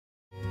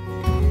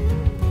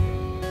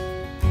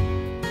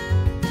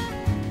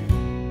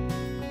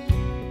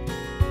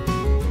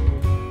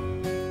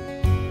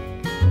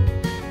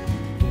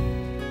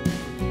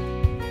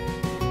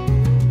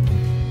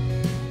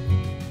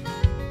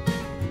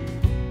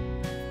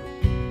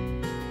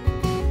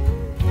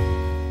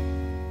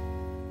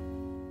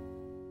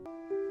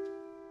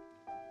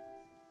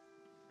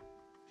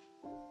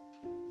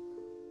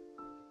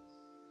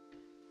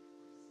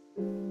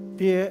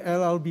Dear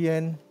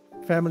LLBN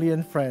family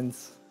and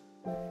friends,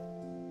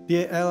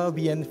 dear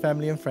LLBN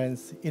family and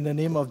friends, in the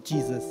name of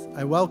Jesus,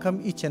 I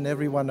welcome each and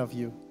every one of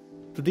you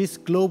to this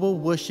global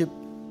worship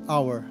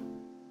hour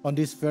on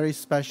this very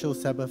special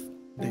Sabbath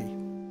day.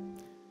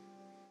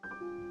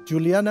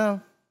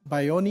 Juliana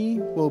Baioni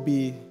will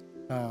be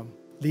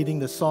leading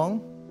the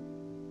song,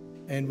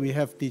 and we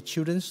have the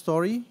children's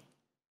story,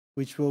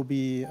 which will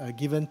be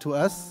given to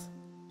us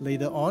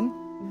later on,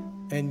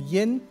 and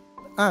Yen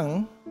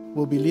Ang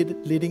will be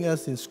leading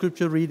us in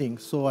scripture reading.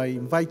 So I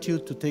invite you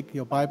to take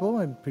your Bible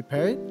and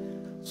prepare it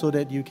so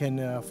that you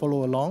can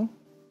follow along.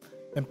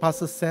 And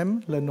Pastor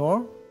Sam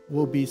Lenore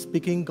will be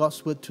speaking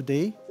God's word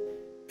today,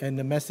 and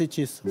the message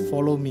is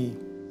Follow Me.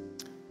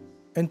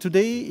 And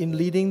today in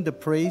leading the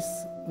praise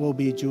will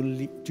be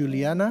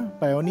Juliana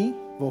Baioni,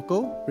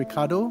 vocal,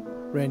 Ricardo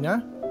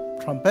Rena,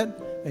 trumpet,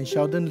 and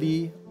Sheldon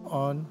Lee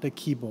on the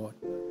keyboard.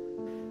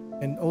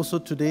 And also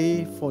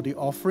today for the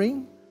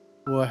offering,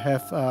 we'll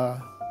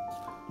have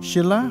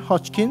Sheila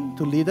Hodgkin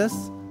to lead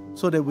us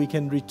so that we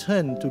can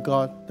return to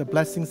God the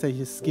blessings that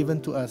He's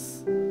given to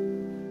us.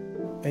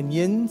 And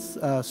Yen's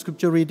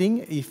scripture reading,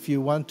 if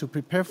you want to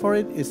prepare for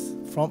it, is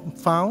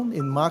found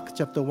in Mark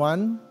chapter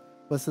 1,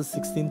 verses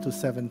 16 to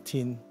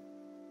 17.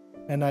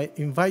 And I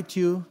invite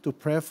you to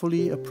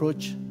prayerfully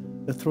approach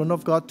the throne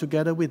of God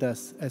together with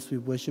us as we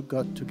worship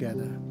God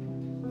together.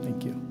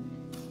 Thank you.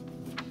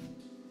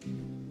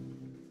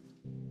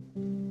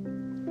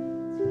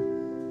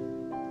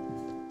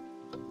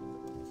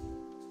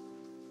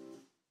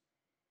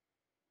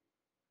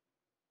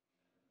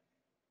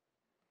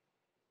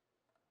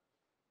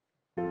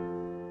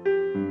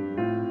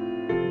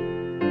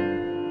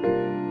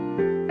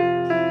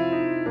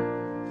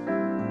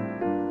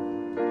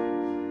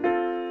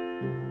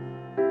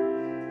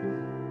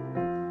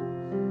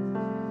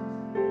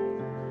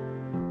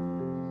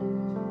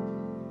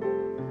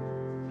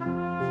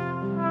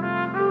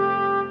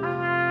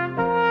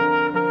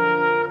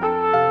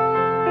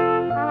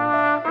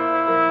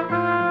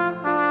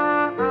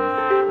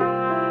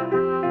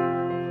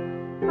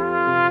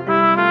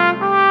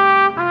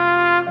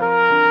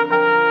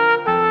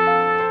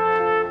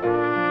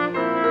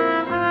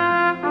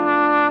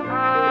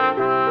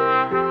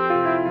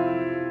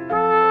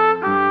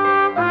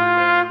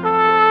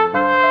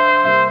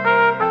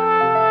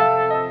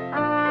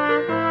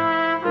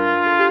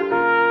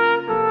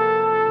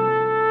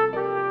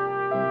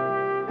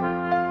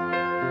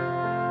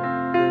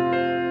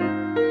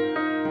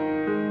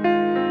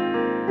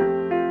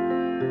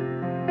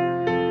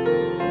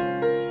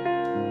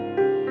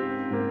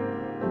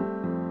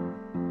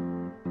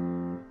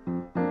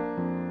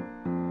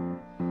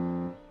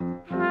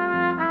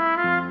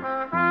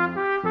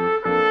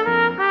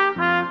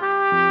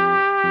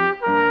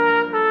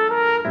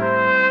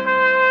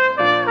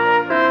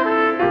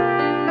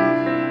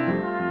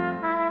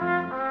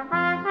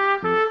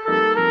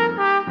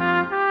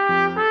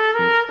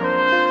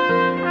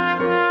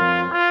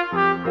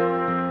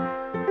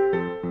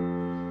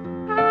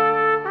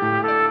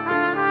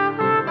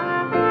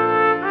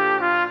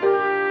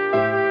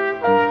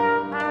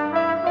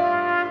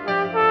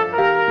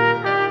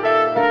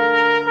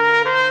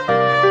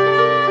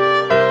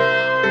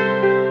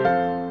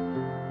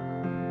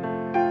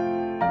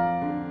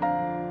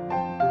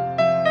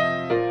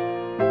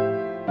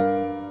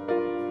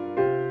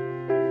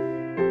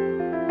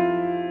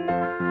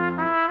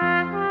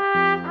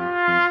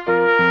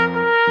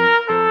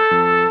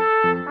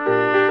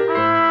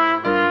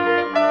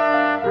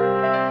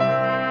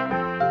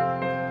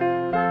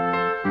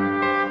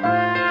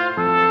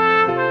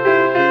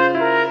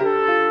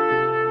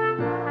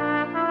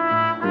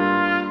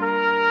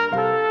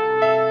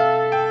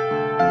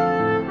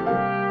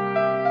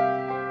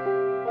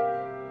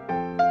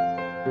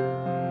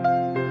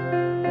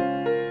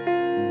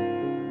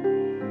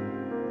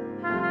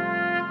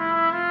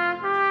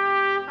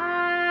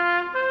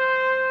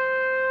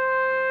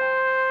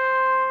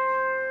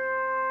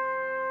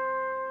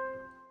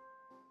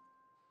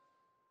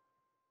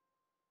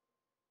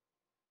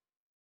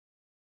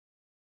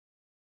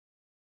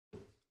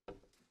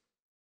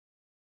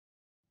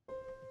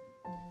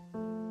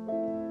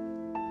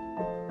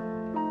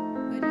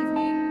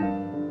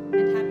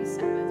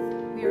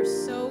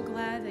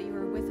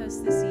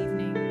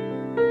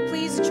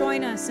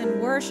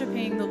 And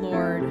worshiping the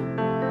Lord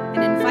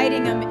and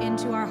inviting Him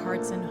into our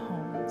hearts and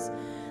homes.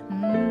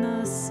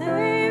 The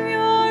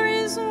Savior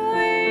is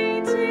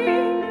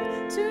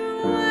waiting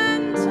to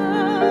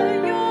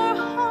enter your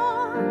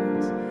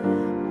heart.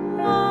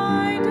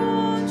 Why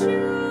don't you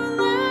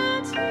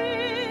let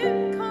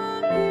Him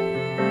come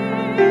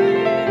in?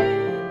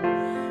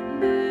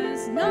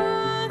 There's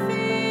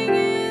nothing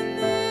in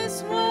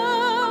this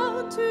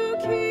world to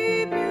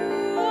keep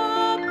you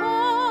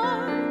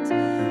apart.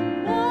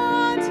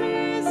 What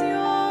is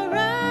your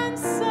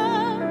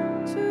answer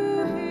to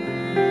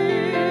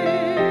Him?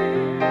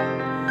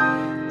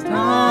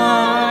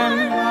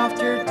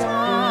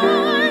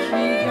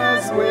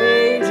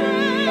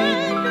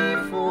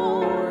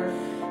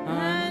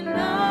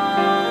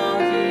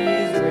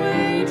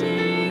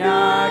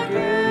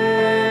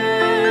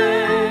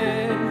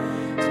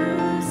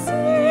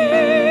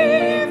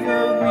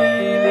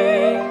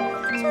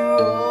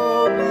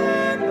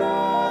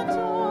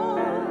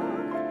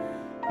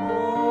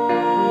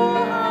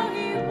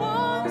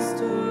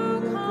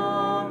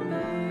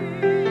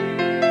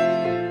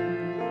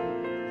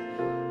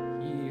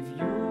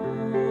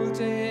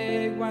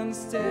 one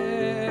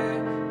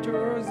step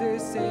towards the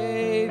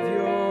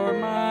Savior,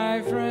 my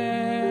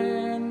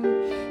friend.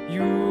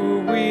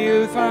 You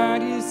will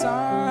find His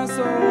arms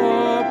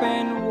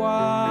open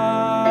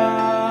wide.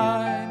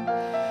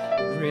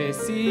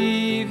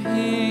 Receive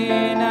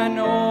Him and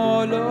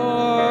all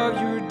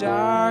of your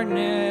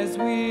darkness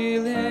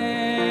will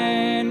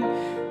end.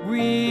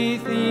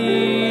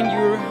 Within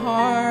your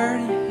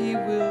heart He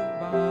will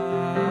abide.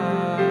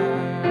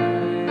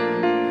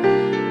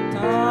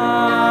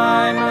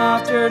 Time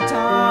after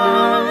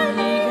time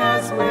He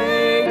has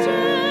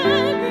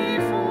waited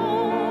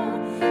before,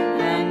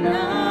 and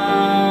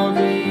now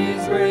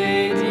He's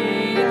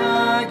waiting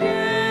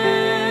again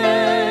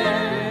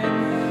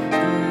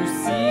to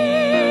see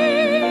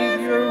if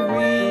you're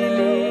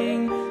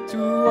willing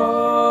to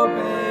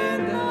open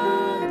the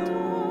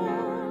door.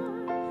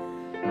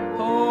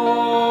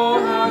 Oh,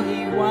 how He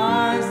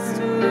wants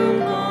to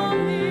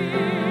come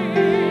in.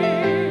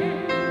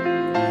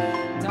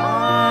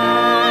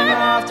 Time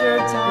after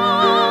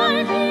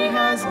time He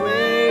has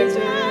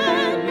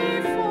waited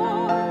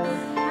before,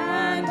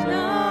 and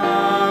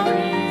now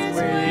He's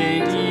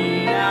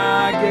waiting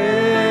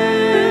again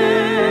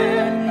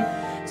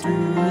to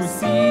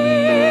see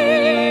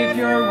if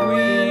you're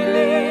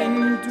willing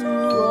to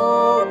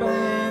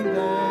open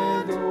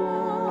the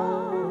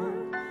door.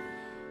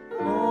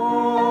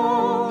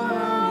 Oh,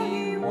 how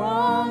He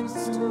wants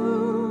to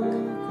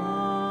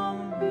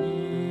come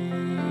in.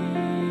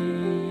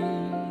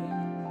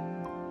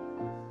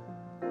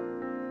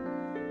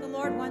 The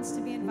Lord wants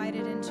to be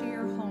invited into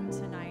your home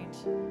tonight.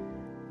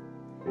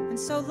 And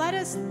so let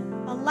us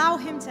allow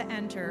Him to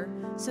enter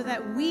so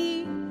that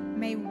we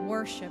may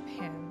worship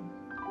Him.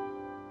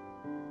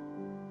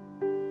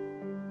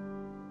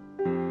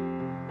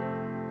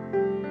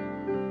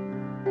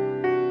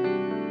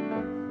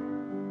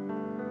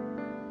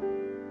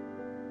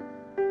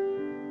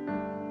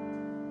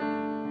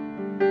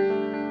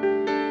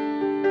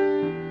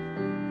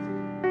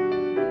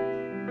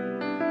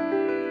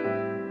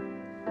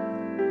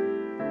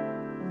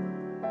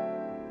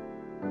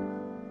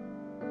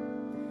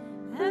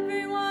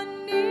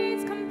 Everyone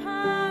needs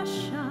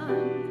compassion,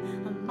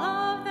 a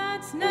love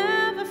that's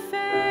never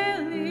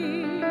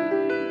failing.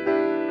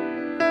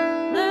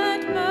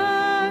 Let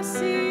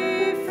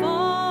mercy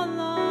fall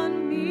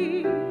on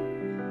me.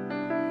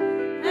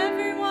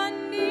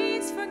 Everyone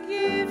needs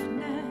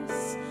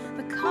forgiveness,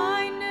 the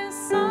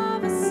kindness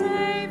of a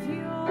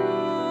Savior,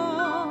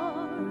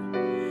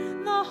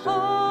 the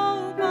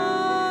hope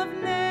of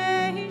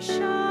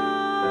nations.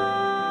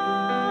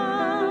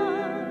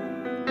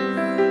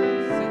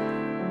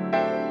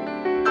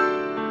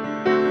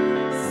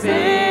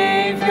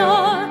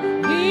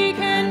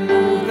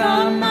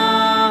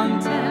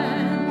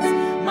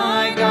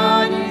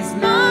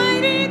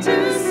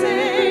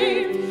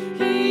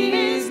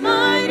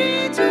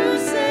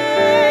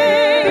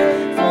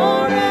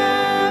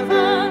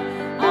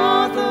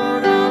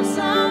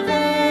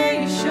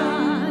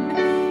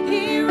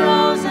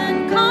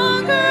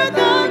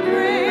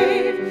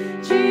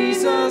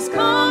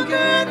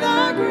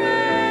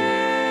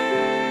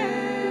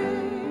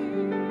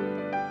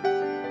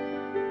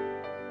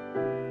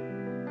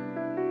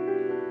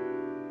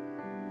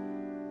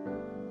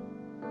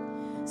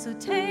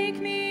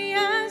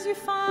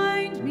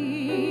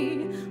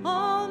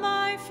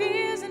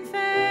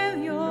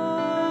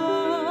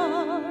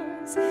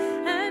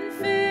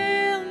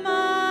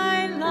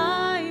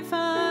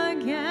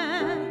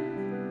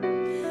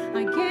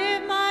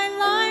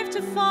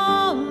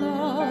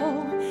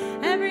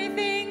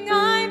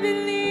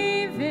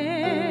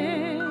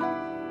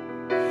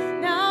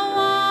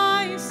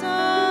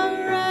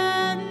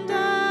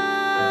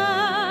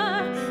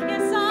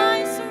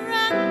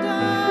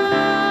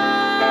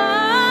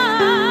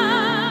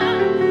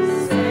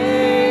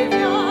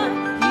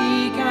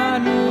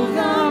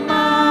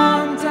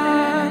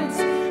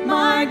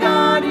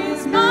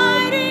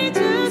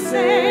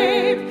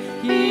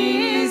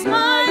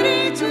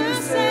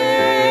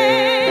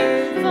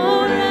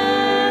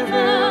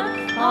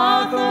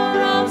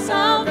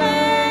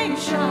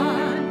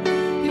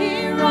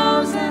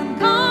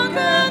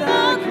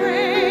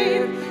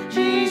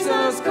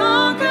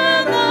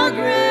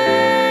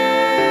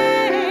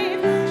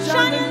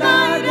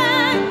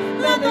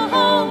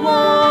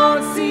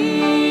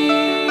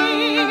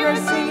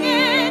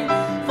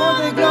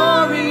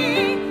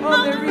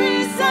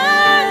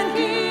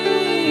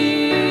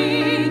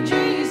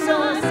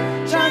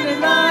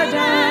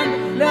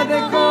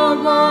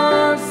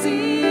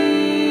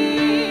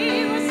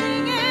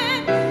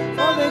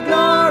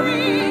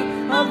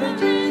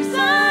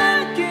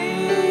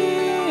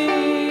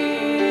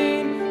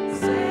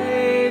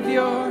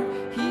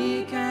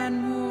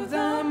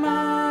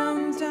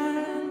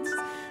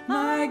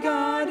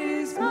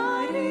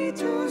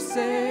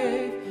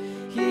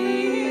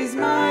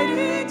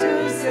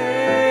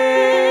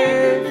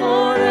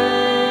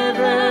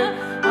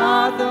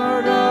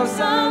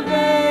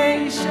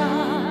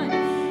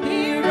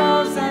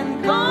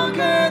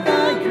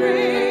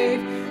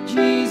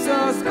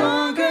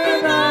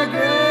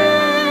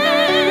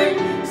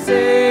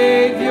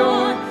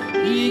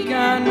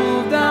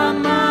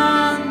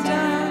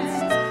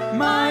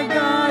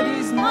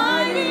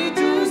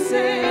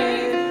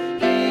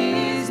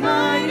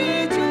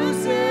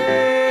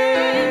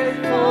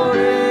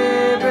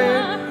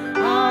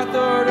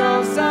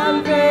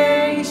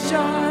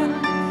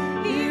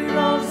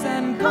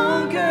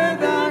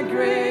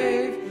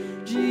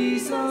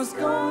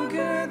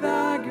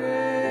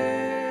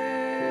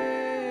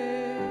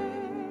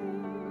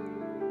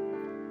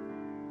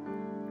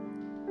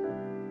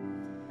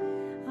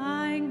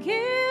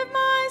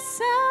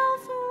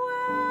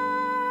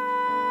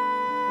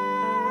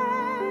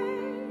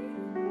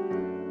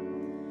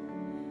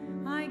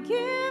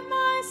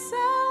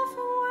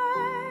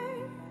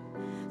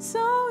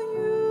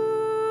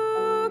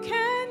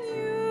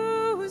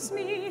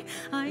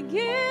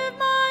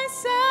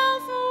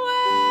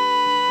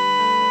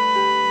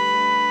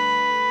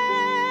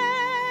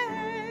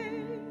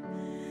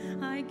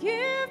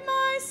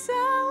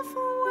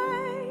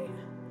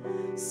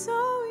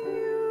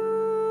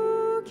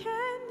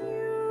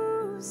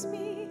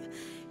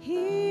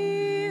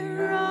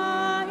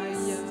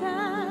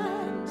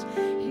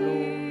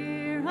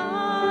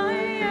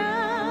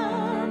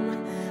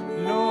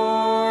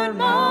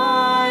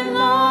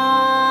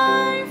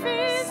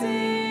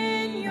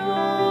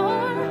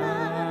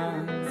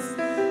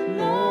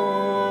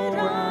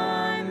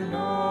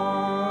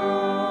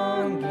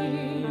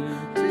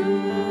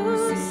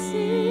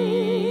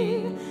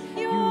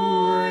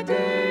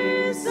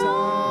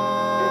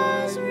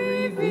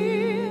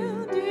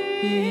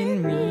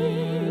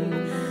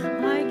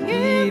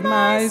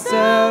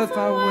 myself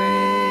away.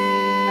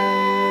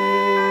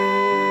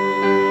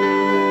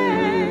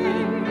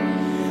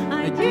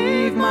 I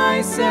give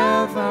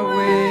myself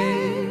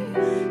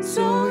away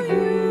so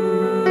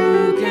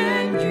you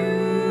can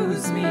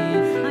use me.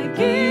 I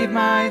give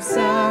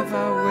myself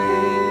away.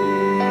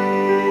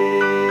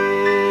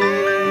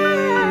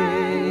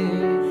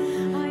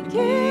 I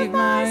give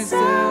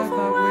myself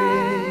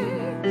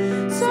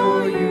away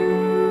so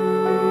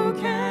you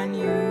can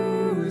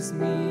use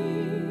me.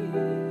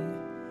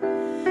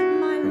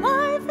 My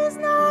life is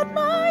not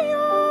my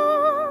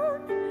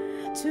own.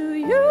 To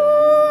you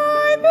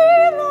I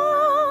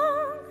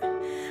belong.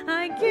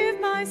 I give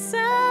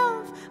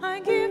myself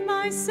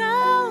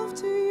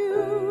to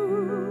you.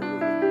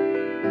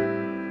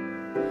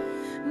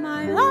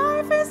 My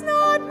life is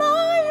not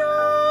my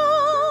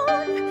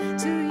own.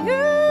 To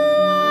you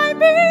I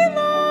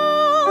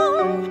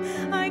belong.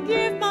 I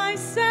give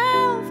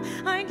myself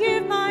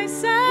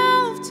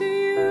to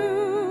you.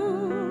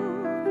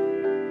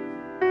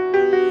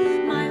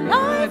 My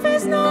life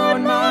is not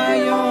my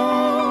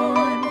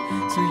own.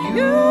 To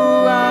you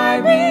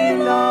I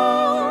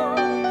belong.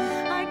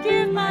 I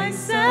give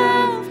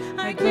myself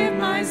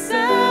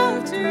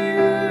to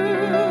you.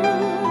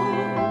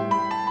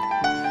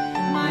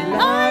 My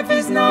life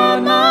is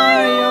not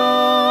my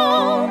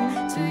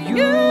own. To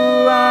you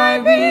I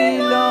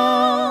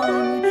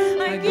belong.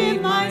 I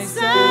give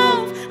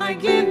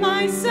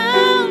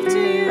myself to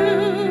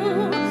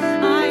you.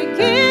 I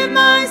give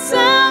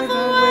myself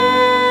away.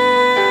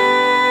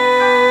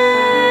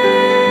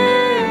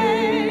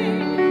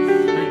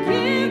 I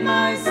give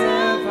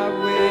myself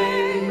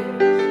away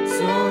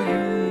so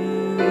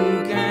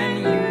you can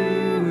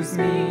use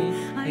me.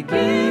 I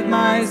give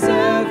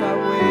myself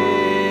away.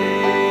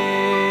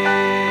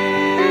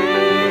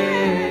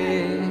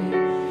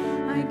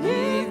 I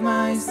give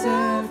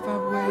myself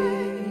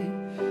away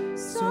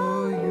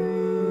so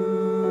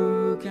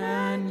you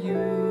can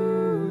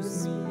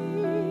use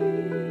me.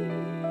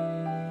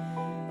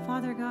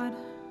 Father God,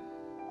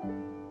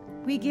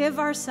 we give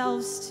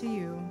ourselves to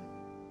you.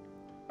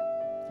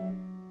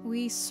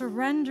 We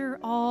surrender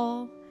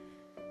all,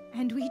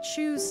 and we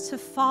choose to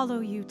follow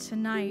you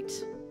tonight,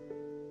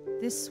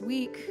 this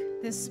week,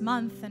 this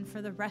month, and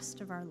for the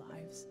rest of our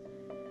lives.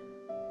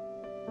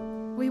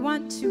 We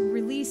want to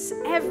release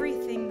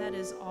everything that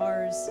is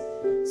ours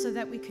so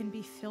that we can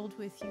be filled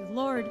with you.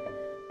 Lord,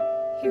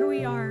 here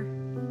we are.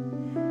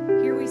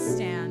 Here we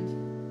stand.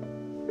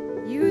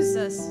 Use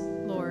us,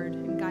 Lord,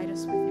 and guide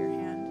us with your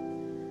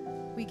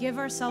hand. We give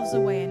ourselves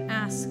away and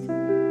ask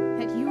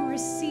that you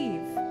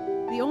receive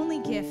the only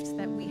gift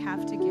that we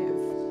have to give,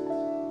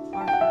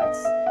 our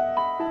hearts.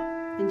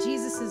 In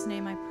Jesus'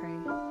 name I pray.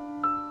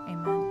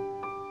 Amen.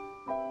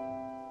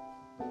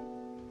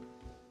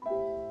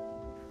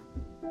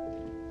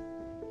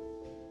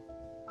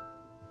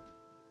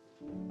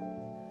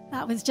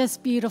 That was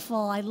just beautiful.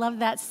 I love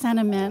that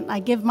sentiment. I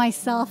give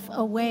myself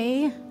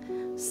away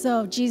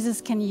so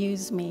Jesus can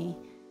use me.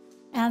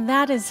 And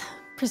that is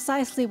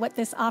precisely what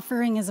this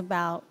offering is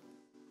about.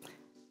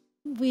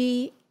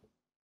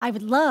 I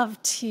would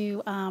love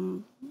to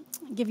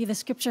give you the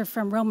scripture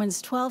from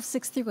Romans 12,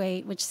 6 through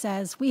 8, which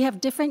says, "We have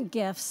different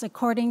gifts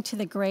according to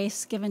the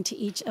grace given to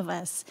each of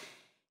us.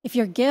 If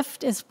your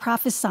gift is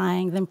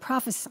prophesying, then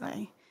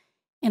prophesy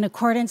in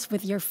accordance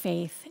with your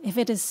faith. If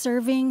it is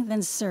serving,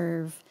 then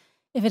serve.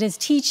 If it is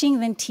teaching,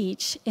 then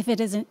teach. If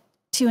it is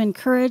to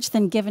encourage,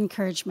 then give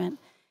encouragement.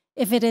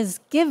 If it is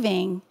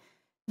giving,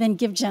 then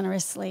give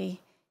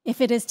generously.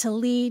 If it is to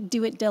lead,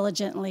 do it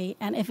diligently.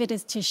 And if it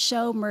is to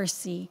show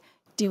mercy,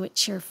 do it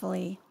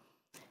cheerfully."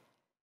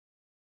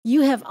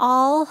 You have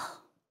all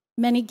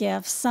many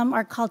gifts. Some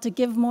are called to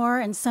give more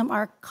and some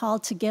are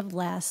called to give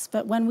less.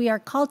 But when we are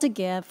called to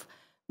give,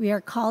 we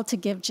are called to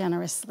give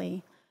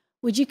generously.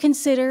 Would you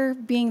consider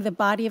being the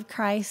body of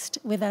Christ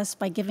with us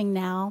by giving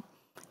now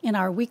in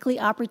our weekly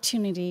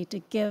opportunity to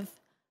give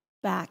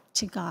back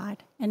to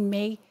God? And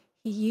may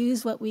He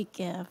use what we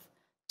give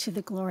to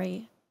the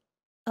glory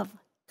of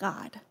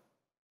God.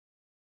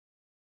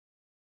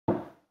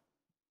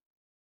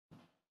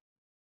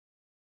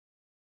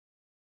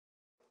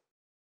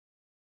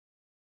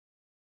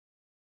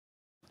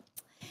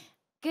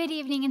 Good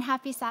evening and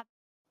happy Sabbath.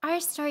 Our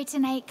story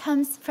tonight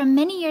comes from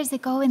many years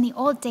ago in the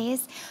old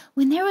days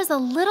when there was a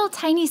little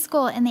tiny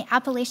school in the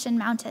Appalachian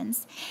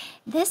Mountains.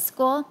 This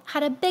school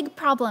had a big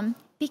problem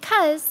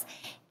because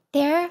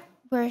there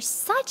were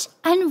such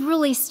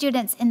unruly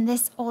students in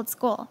this old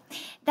school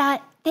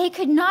that they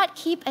could not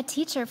keep a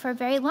teacher for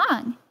very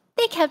long.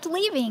 They kept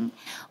leaving.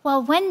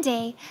 Well, one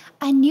day,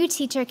 a new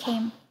teacher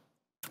came,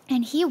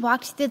 and he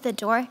walked through the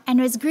door and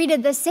was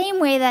greeted the same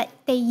way that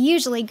they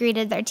usually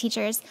greeted their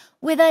teachers,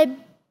 with a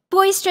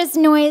boisterous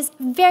noise,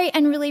 very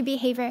unruly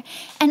behavior.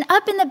 And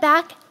up in the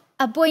back,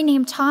 a boy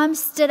named Tom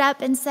stood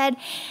up and said,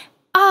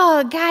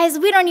 "Oh, guys,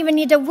 we don't even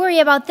need to worry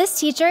about this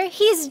teacher.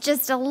 He's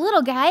just a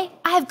little guy.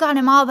 I've got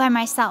him all by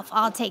myself.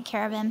 I'll take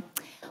care of him."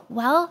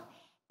 Well,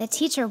 the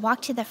teacher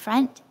walked to the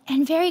front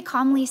and very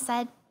calmly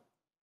said,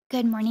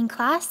 "Good morning,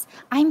 class.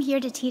 I'm here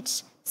to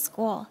teach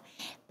school.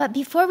 But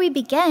before we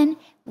begin,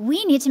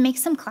 we need to make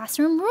some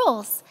classroom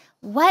rules.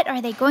 What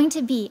are they going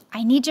to be?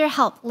 I need your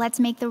help. Let's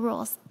make the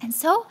rules. And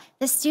so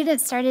the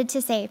students started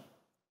to say,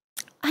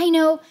 I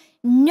know,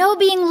 no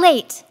being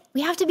late.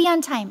 We have to be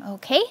on time.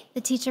 Okay,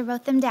 the teacher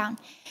wrote them down.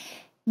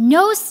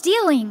 No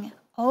stealing.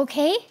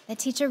 Okay, the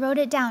teacher wrote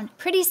it down.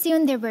 Pretty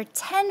soon there were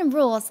 10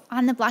 rules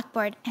on the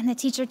blackboard, and the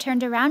teacher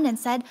turned around and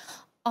said,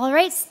 all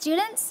right,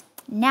 students,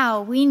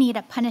 now we need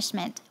a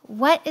punishment.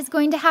 What is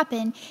going to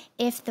happen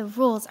if the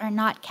rules are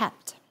not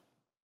kept?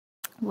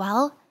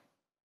 Well,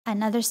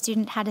 another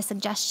student had a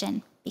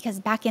suggestion, because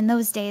back in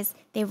those days,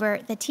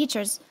 the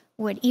teachers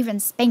would even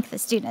spank the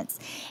students.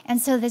 And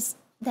so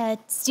the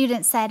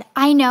student said,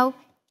 I know,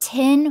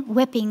 10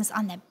 whippings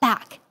on the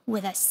back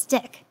with a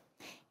stick.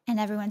 And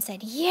everyone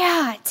said,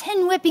 yeah,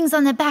 10 whippings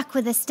on the back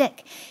with a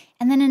stick.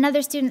 And then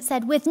another student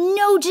said, with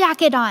no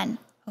jacket on.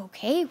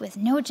 Okay, with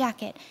no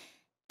jacket.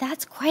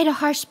 That's quite a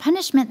harsh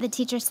punishment, the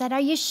teacher said. Are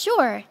you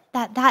sure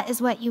that that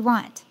is what you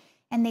want?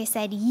 And they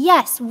said,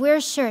 yes,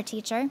 we're sure,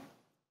 teacher.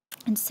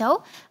 And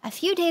so a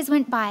few days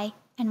went by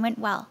and went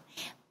well.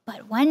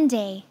 But one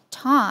day,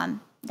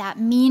 Tom, that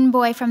mean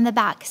boy from the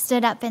back,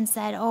 stood up and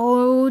said,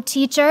 oh,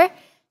 teacher,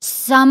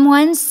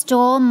 someone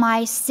stole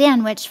my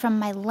sandwich from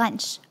my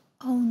lunch.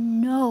 Oh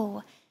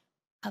no,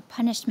 a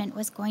punishment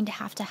was going to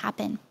have to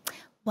happen.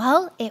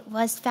 Well, it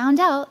was found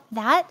out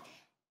that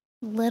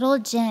little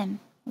Jim,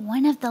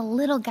 one of the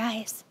little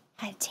guys,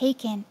 had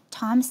taken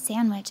Tom's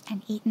sandwich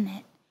and eaten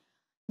it.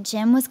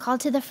 Jim was called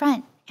to the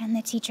front, and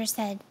the teacher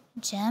said,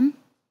 Jim,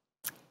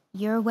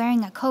 you're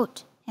wearing a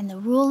coat, and the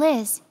rule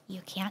is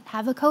you can't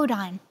have a coat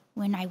on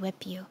when I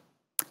whip you.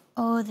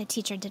 Oh, the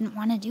teacher didn't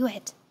want to do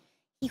it.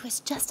 He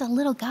was just a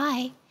little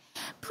guy.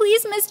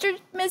 Please,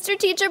 Mr.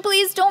 Teacher,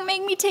 please don't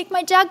make me take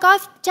my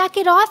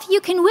jacket off. You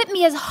can whip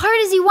me as hard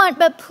as you want,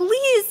 but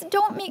please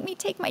don't make me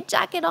take my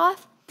jacket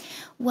off.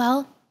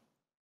 Well,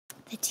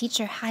 the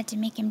teacher had to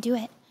make him do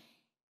it.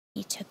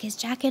 He took his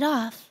jacket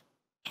off,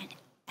 and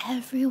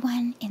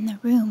everyone in the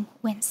room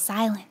went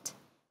silent.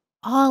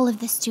 All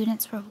of the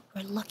students were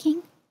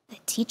looking. The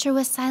teacher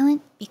was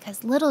silent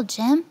because little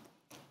Jim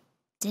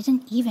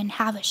didn't even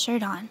have a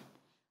shirt on.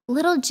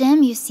 Little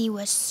Jim, you see,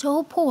 was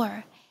so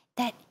poor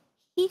that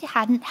he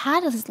hadn't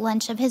had his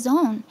lunch of his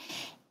own.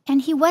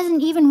 And he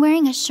wasn't even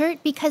wearing a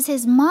shirt because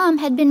his mom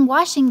had been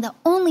washing the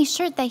only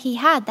shirt that he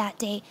had that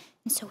day,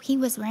 and so he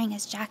was wearing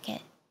his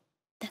jacket.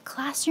 The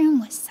classroom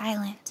was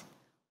silent.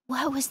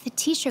 What was the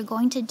teacher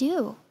going to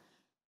do?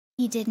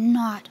 He did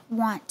not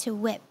want to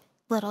whip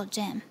little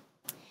Jim.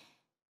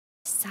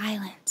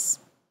 Silence.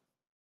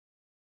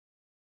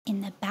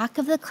 In the back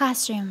of the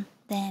classroom,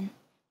 then,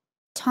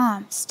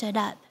 Tom stood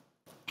up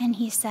and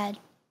he said,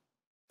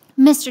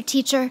 Mr.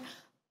 Teacher,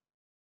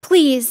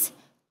 please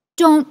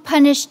don't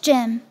punish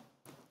Jim.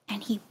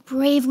 And he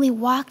bravely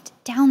walked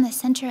down the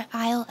center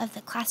aisle of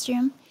the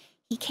classroom.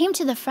 He came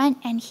to the front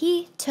and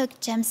he took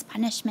Jim's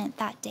punishment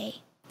that day.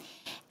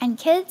 And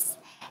kids,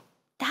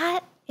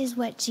 that is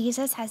what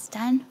Jesus has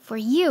done for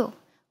you.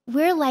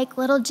 We're like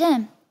little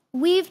Jim.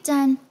 We've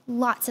done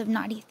lots of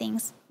naughty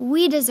things.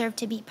 We deserve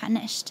to be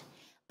punished.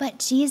 But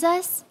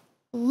Jesus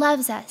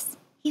loves us.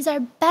 He's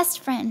our best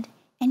friend,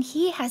 and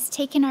he has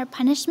taken our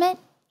punishment,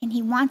 and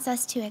he wants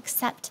us to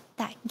accept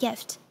that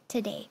gift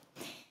today.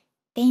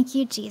 Thank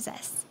you,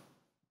 Jesus.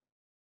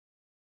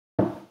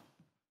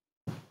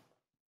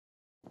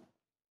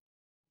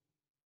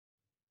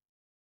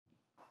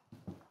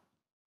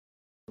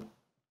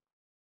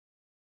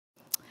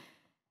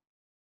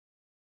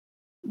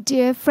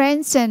 Dear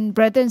friends and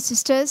brothers and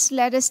sisters,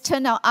 let us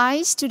turn our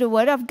eyes to the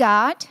Word of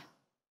God.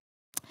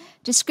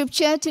 The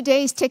scripture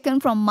today is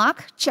taken from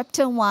Mark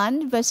chapter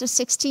 1, verses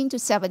 16 to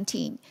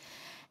 17.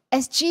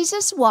 As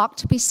Jesus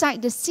walked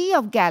beside the Sea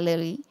of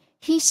Galilee,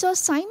 he saw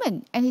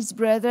Simon and his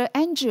brother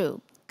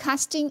Andrew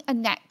casting a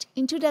net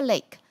into the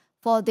lake,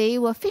 for they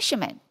were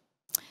fishermen.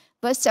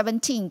 Verse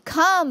 17,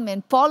 "Come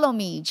and follow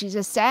me,"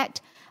 Jesus said,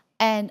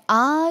 "and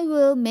I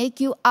will make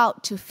you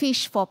out to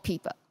fish for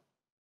people."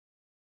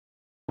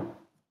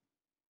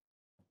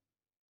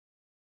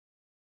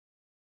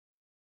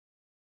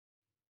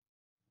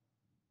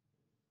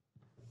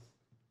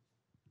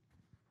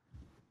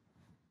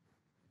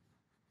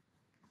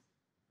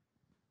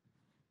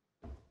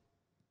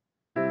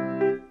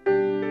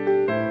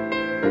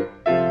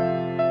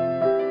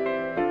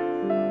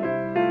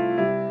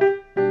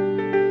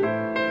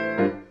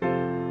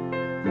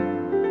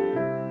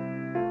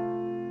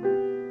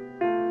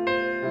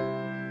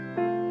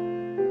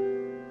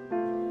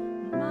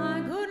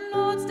 My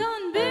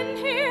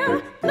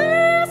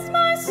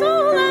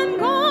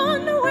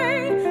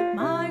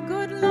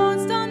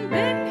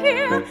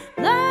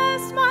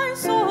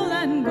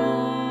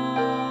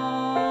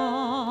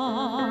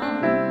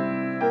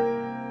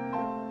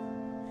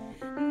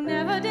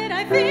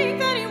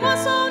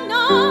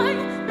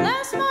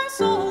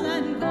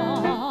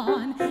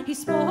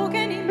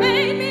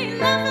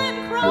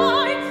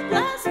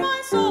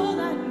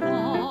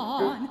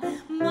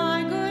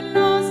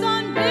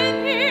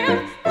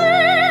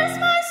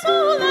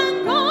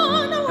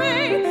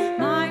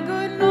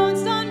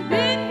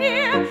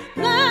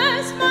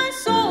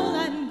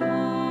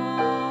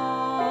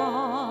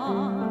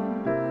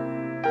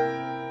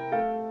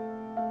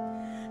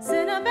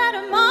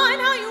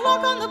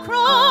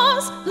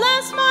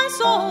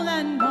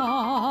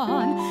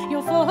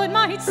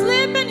might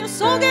slip and your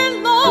soul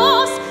get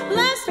lost.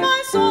 Bless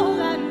my soul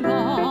and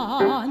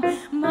gone.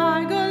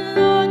 My good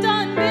Lord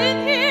done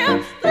been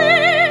here.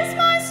 Bless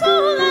my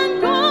soul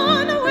and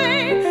gone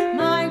away.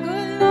 My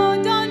good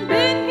Lord done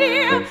been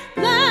here.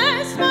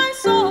 Bless my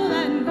soul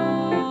and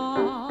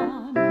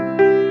gone.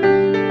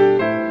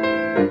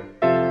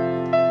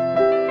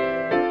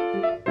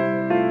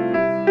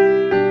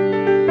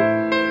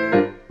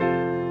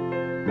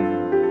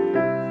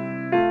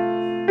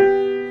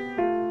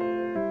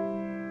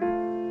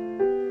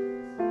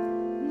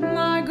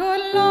 My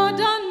good Lord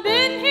done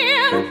been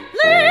here.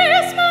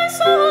 Bless my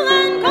soul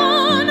and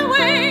gone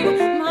away.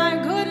 My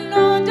good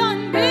Lord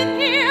done been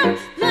here.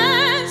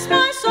 Bless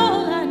my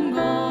soul and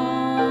gone.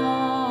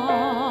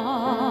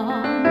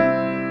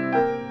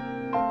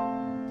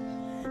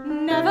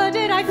 Never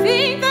did I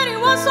think that it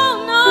was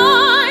so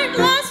nigh.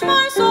 Bless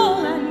my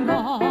soul and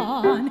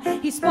gone.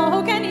 He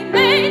spoke and he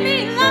made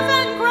me laugh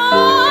and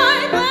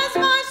cry. Bless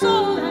my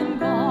soul and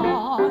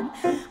gone.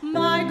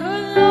 My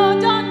good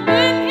Lord done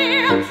been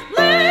here.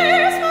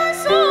 Bless my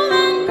soul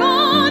and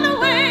gone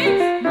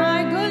away.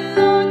 My good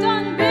Lord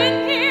done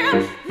been here.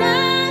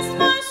 Bless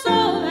my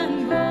soul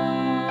and gone.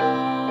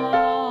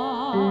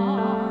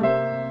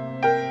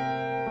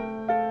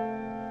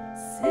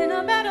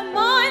 Sinner better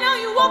mind how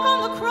you walk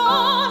on the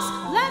cross.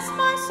 Bless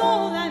my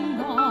soul and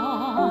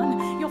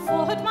gone. Your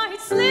foot might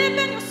slip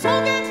and your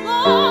soul gets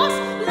lost.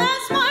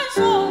 Bless my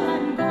soul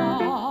and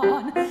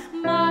gone.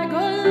 My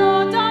good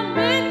Lord done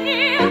been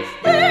here.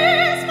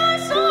 Bless my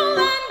soul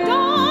and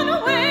gone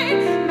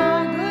away.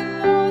 My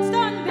good Lord's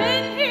done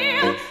been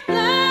here.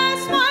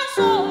 Bless my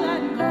soul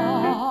and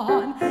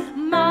gone.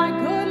 My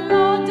good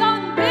Lord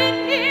done been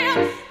here.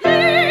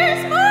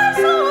 Bless my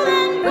soul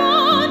and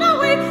gone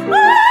away.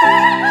 My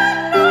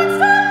good Lord's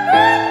done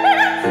been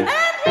here.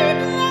 And he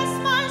bless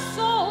my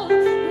soul.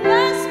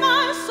 Bless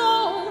my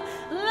soul.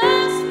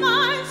 Bless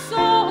my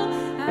soul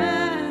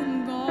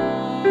and gone.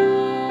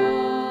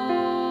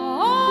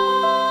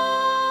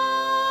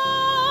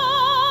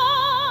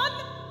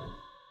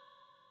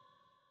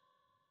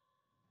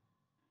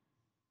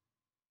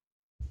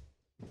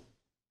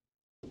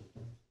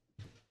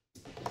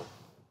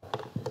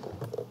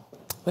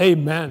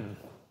 Amen.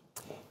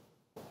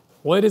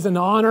 Well, it is an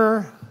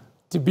honor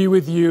to be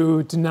with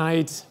you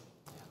tonight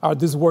at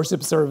this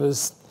worship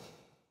service.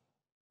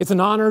 It's an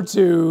honor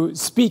to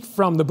speak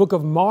from the book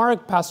of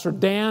Mark. Pastor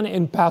Dan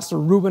and Pastor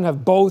Ruben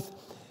have both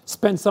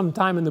spent some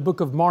time in the book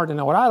of Mark. And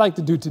what I'd like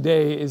to do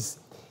today is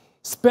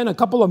spend a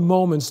couple of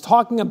moments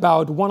talking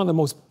about one of the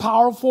most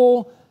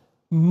powerful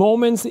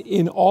moments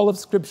in all of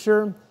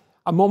Scripture,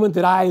 a moment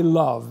that I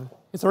love.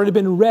 It's already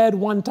been read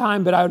one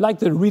time, but I would like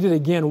to read it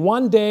again.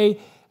 One day,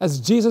 as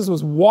Jesus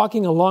was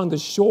walking along the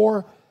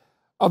shore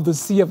of the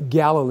Sea of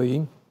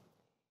Galilee,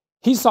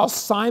 he saw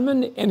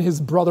Simon and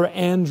his brother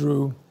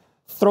Andrew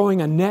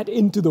throwing a net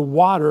into the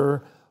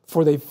water,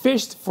 for they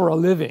fished for a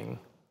living.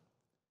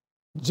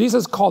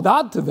 Jesus called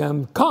out to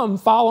them, "Come,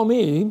 follow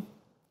me,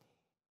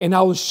 and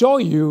I will show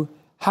you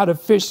how to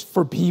fish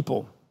for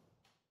people."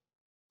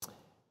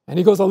 And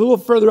he goes a little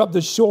further up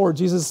the shore.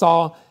 Jesus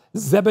saw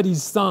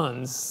Zebedee's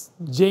sons,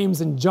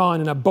 James and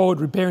John, in a boat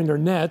repairing their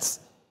nets.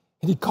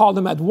 And he called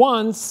them at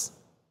once,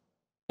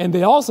 and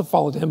they also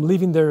followed him,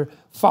 leaving their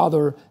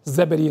father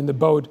Zebedee in the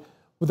boat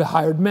with the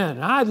hired men.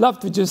 And I'd love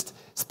to just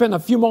spend a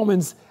few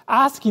moments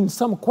asking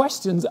some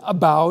questions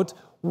about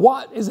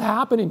what is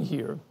happening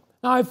here.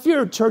 Now, if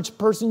you're a church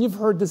person, you've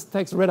heard this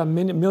text read a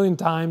million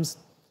times,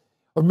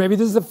 or maybe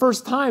this is the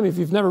first time if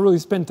you've never really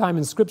spent time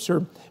in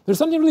Scripture. There's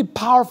something really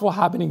powerful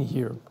happening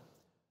here.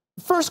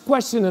 The first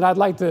question that I'd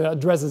like to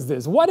address is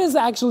this. What is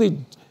actually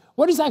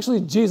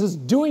Jesus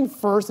doing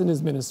first in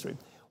his ministry?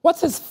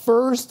 What's his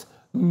first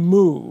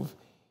move?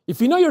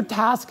 If you know your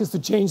task is to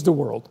change the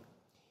world,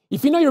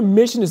 if you know your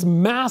mission is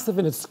massive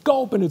in its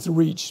scope and its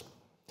reach,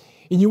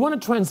 and you want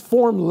to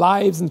transform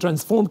lives and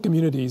transform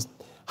communities,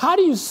 how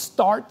do you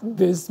start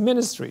this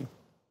ministry?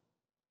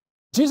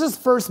 Jesus'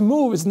 first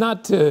move is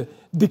not to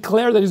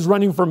declare that he's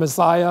running for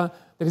Messiah,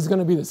 that he's going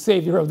to be the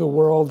Savior of the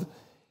world.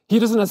 He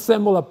doesn't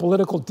assemble a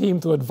political team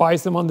to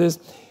advise him on this.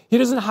 He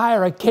doesn't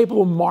hire a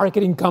capable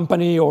marketing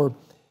company or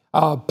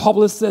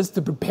publicist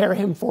to prepare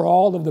him for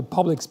all of the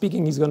public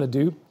speaking he's going to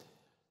do.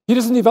 He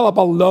doesn't develop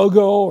a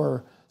logo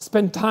or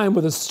spend time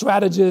with a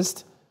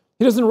strategist.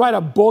 He doesn't write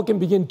a book and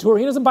begin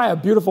touring. He doesn't buy a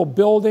beautiful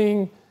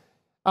building.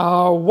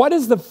 What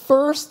is the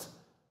first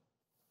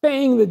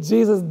thing that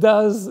Jesus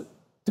does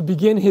to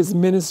begin his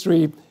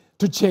ministry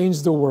to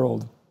change the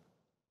world?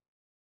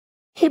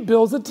 He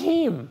builds a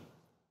team.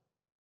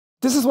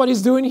 This is what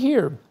he's doing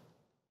here.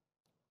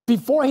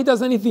 Before he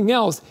does anything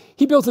else,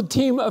 he builds a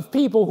team of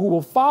people who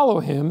will follow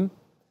him,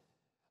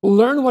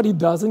 learn what he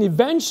does, and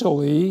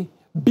eventually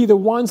be the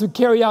ones who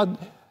carry out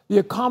the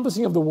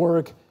accomplishing of the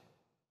work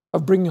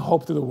of bringing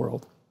hope to the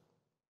world.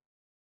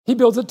 He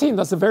builds a team.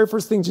 That's the very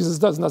first thing Jesus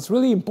does. And that's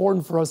really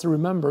important for us to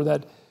remember,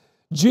 that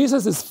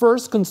Jesus is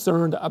first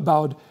concerned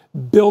about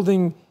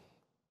building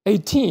a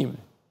team.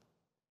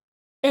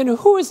 And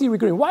who is he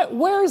recruiting?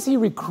 Where is he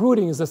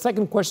recruiting is the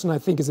second question I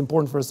think is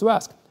important for us to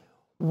ask.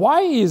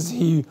 Why is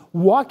he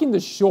walking the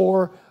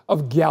shore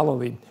of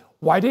Galilee?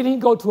 Why didn't he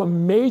go to a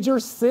major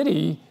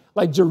city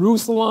like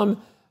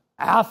Jerusalem,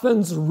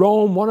 Athens,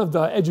 Rome, one of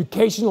the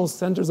educational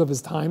centers of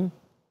his time?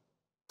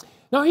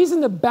 Now, he's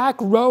in the back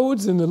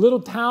roads, in the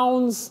little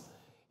towns.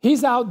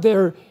 He's out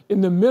there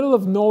in the middle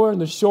of nowhere on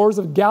the shores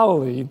of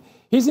Galilee.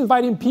 He's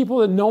inviting people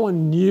that no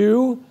one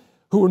knew,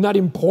 who were not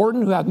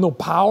important, who had no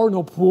power,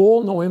 no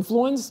pull, no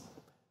influence.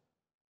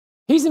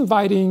 He's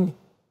inviting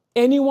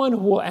anyone who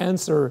will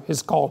answer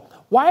his call.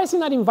 Why is he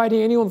not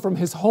inviting anyone from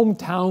his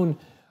hometown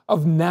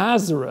of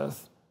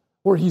Nazareth,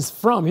 where he's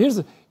from?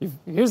 Here's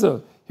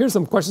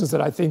some questions that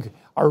I think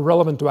are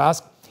relevant to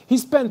ask. He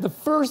spent the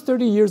first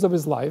 30 years of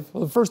his life,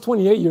 or the first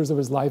 28 years of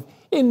his life,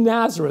 in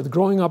Nazareth,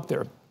 growing up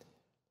there.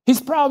 He's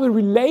probably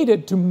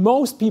related to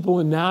most people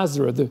in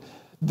Nazareth.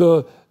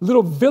 The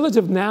little village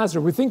of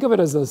Nazareth, we think of it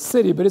as a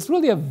city, but it's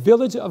really a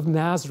village of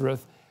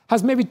Nazareth,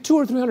 has maybe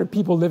 200 or 300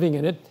 people living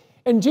in it.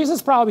 And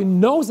Jesus probably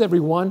knows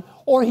everyone,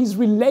 or he's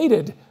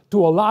related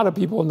to a lot of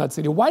people in that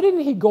city. Why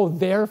didn't he go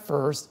there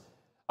first,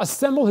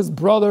 assemble his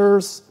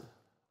brothers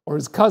or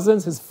his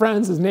cousins, his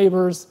friends, his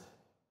neighbors?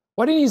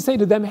 Why didn't he say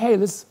to them, hey,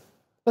 let's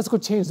go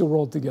change the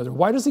world together?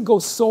 Why does he go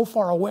so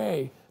far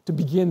away to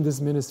begin this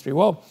ministry?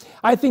 Well,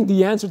 I think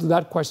the answer to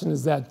that question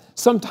is that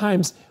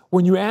sometimes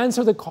when you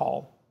answer the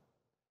call,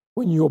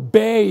 when you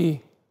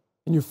obey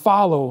and you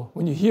follow,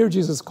 when you hear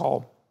Jesus'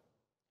 call,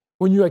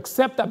 when you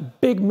accept that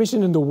big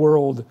mission in the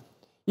world,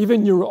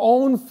 even your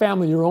own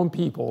family, your own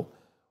people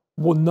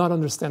will not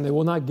understand. They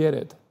will not get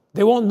it.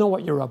 They won't know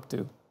what you're up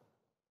to.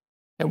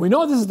 And we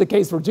know this is the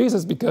case for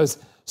Jesus because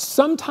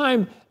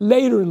sometime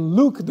later in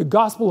Luke, the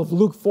Gospel of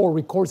Luke 4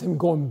 records him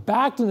going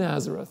back to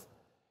Nazareth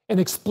and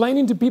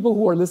explaining to people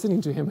who are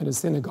listening to him in a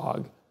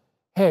synagogue,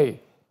 hey,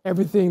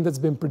 everything that's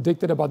been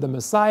predicted about the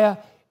Messiah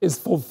is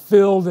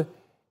fulfilled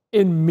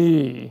in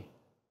me.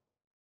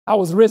 That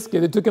was risky.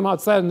 They took him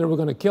outside and they were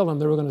going to kill him.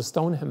 They were going to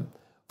stone him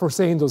for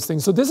saying those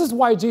things. So this is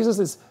why Jesus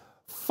is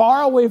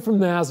far away from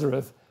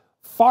Nazareth,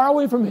 far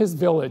away from his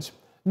village,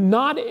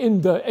 not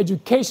in the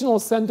educational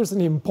centers and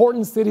the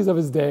important cities of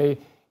his day.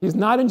 He's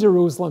not in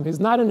Jerusalem. He's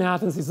not in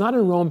Athens. He's not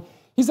in Rome.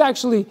 He's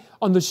actually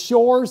on the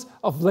shores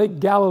of Lake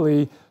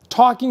Galilee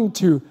talking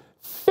to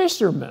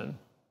fishermen,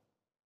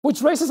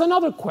 which raises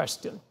another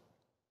question.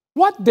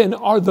 What then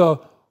are the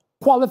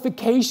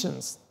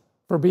qualifications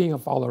for being a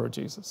follower of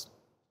Jesus?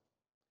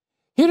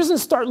 He doesn't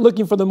start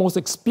looking for the most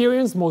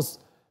experienced, most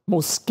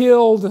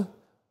skilled,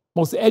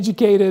 most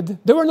educated.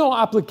 There were no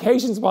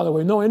applications, by the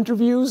way, no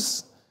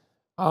interviews,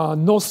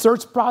 no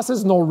search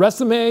process, no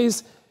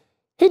resumes.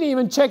 He didn't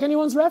even check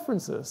anyone's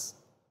references.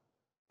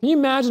 Can you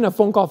imagine a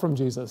phone call from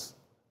Jesus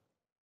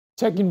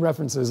checking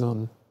references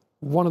on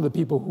one of the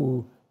people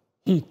who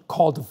he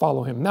called to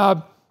follow him?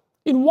 Now,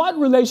 in what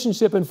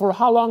relationship and for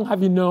how long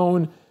have you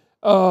known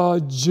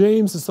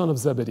James, the son of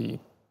Zebedee?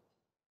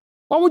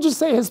 What would you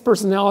say his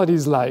personality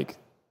is like?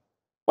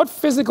 What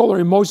physical or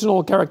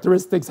emotional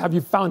characteristics have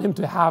you found him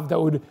to have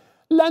that would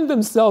lend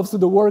themselves to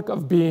the work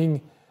of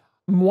being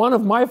one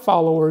of my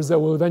followers that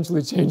will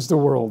eventually change the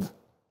world?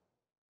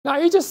 Now,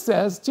 Jesus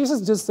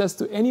just says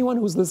to anyone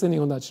who's listening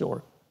on that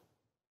shore,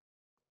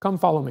 come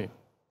follow me.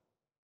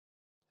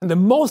 And the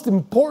most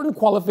important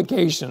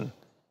qualification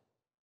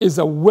is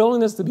a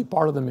willingness to be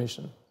part of the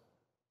mission.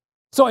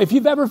 So if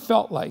you've ever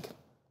felt like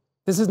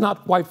this is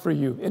not quite for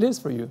you, it is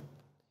for you.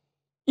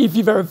 If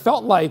you've ever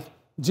felt like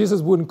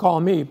Jesus wouldn't call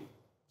me,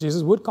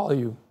 Jesus would call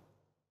you.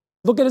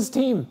 Look at his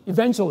team,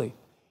 eventually.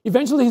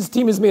 Eventually his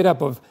team is made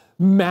up of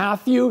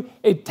Matthew,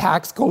 a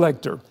tax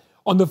collector,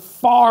 on the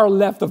far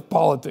left of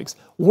politics,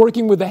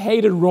 working with the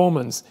hated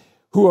Romans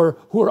who are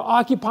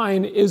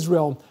occupying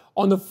Israel.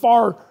 On the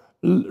far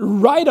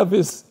right of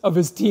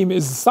his team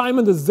is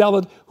Simon the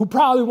Zealot, who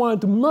probably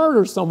wanted to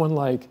murder someone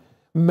like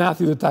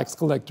Matthew the tax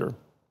collector,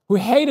 who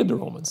hated the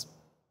Romans,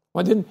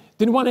 didn't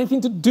want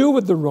anything to do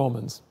with the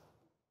Romans.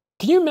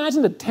 Can you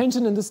imagine the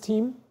tension in this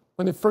team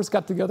when they first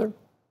got together?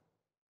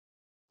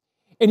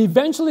 And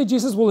eventually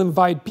Jesus will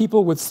invite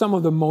people with some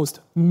of the most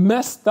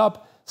messed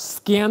up,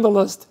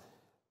 scandalous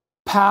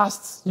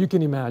pasts you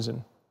can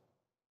imagine.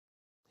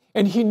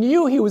 And he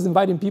knew he was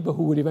inviting people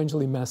who would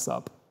eventually mess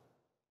up,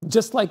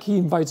 just like he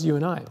invites you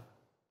and I,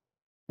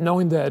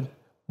 knowing that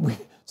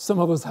some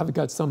of us have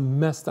got some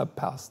messed up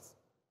pasts,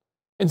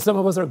 and some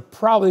of us are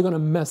probably going to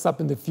mess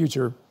up in the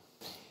future.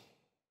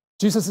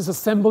 Jesus is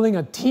assembling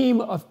a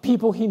team of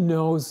people he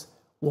knows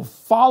will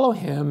follow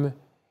him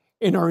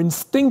and are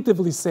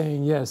instinctively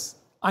saying, yes,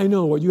 I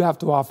know what you have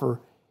to offer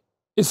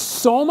is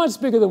so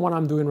much bigger than what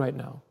I'm doing right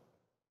now.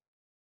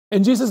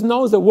 And Jesus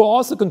knows that we'll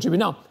also contribute.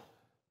 Now,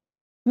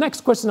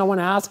 next question I want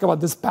to ask about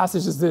this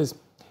passage is this.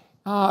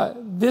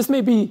 This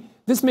may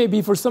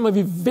be for some of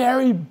you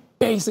very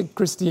basic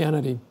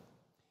Christianity,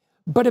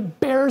 but it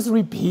bears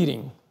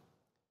repeating.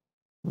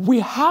 We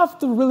have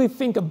to really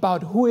think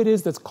about who it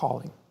is that's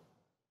calling.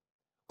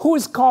 Who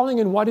is calling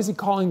and what is he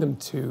calling them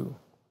to?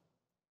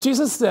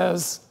 Jesus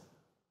says,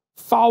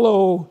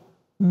 follow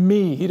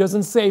me. He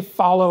doesn't say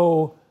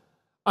follow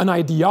an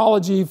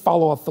ideology,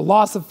 follow a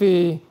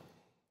philosophy.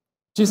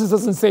 Jesus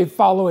doesn't say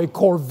follow a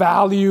core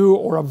value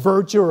or a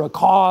virtue or a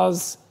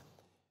cause.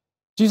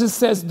 Jesus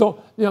says,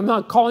 I'm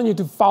not calling you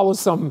to follow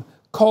some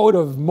code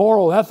of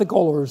moral,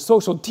 ethical, or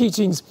social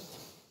teachings.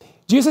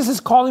 Jesus is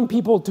calling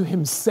people to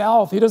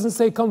himself. He doesn't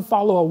say, come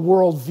follow a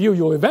worldview.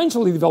 You'll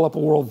eventually develop a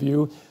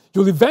worldview.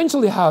 You'll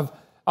eventually have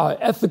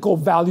ethical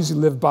values you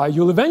live by.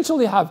 You'll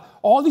eventually have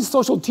all these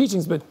social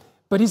teachings,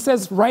 but he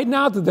says right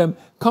now to them,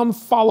 come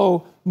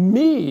follow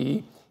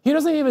me. He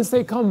doesn't even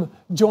say, come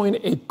join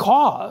a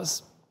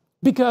cause,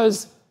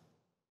 because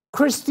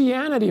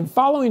Christianity and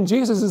following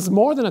Jesus is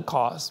more than a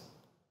cause.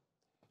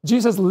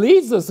 Jesus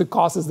leads us to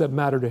causes that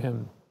matter to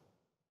him.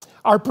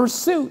 Our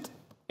pursuit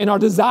and our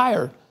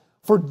desire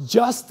for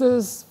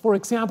justice, for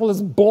example,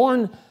 is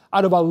born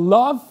out of a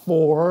love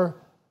for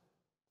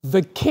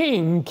the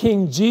King,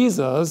 King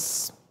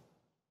Jesus,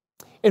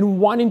 and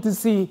wanting to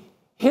see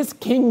his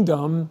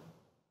kingdom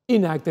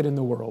enacted in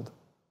the world.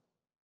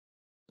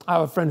 I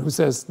have a friend who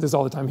says this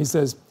all the time. He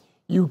says,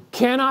 you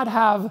cannot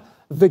have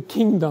the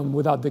kingdom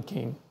without the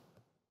king.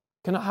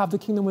 Cannot have the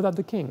kingdom without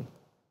the king.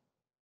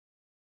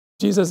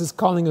 Jesus is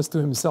calling us to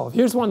himself.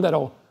 Here's one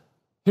that'll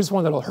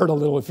hurt a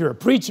little if you're a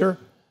preacher.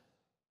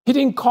 He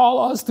didn't call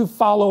us to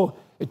follow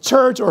a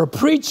church or a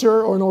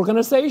preacher or an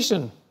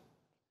organization.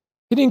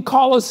 He didn't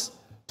call us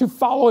to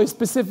follow a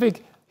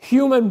specific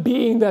human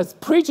being that's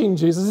preaching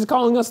Jesus. He's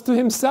calling us to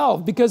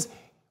himself, because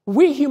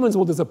we humans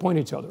will disappoint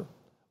each other.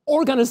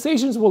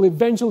 Organizations will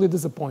eventually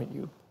disappoint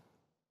you,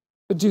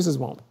 but Jesus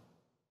won't.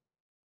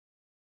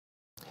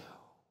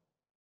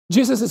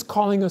 Jesus is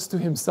calling us to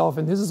himself,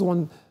 and this is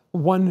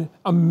one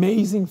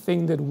amazing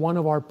thing that one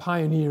of our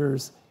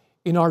pioneers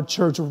in our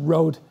church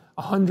wrote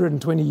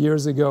 120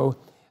 years ago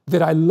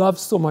that I love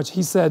so much.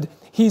 He said,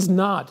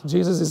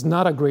 Jesus is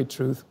not a great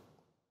truth.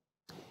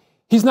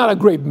 He's not a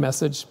great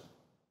message.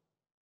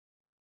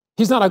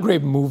 He's not a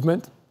great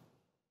movement.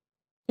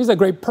 He's a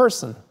great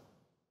person.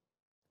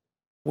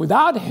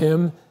 Without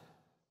him,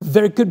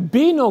 there could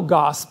be no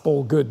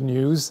gospel good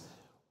news.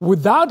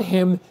 Without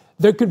him,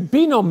 there could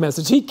be no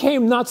message. He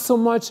came not so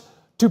much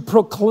to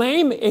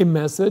proclaim a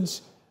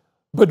message,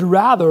 but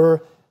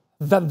rather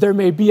that there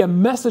may be a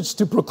message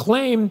to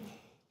proclaim.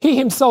 He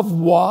himself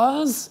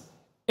was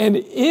and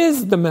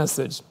is the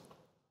message.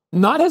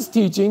 Not his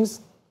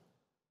teachings,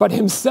 but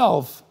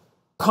himself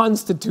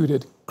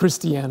constituted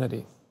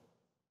Christianity.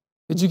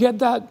 Did you get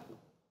that?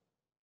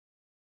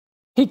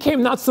 He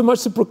came not so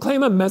much to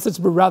proclaim a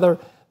message, but rather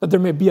that there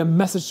may be a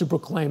message to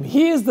proclaim.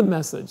 He is the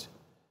message.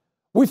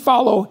 We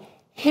follow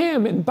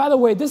him. And by the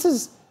way, this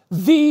is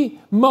the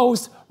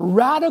most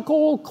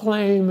radical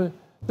claim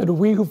that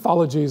we who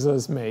follow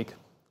Jesus make.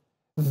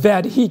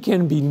 That he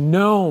can be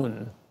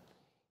known.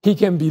 He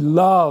can be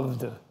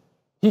loved.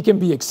 He can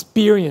be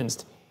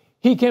experienced.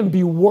 He can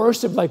be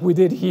worshiped like we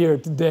did here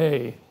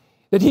today.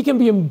 That he can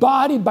be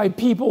embodied by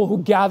people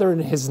who gather in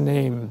his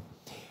name.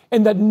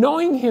 And that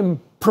knowing him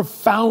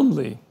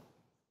profoundly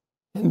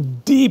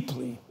and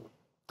deeply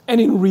and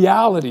in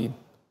reality,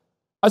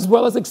 as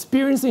well as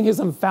experiencing his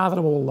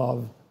unfathomable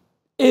love,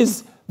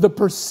 is the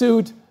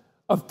pursuit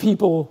of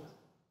people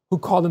who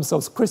call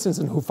themselves Christians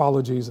and who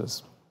follow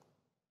Jesus.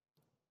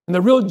 And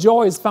the real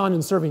joy is found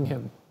in serving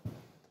him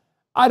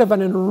out of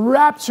an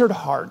enraptured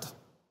heart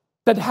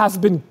that has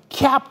been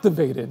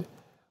captivated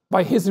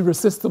by his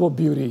irresistible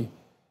beauty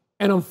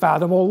and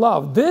unfathomable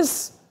love.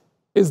 This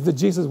is the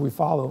Jesus we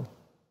follow.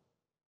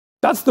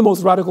 That's the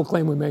most radical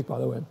claim we make, by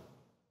the way.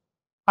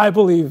 I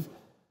believe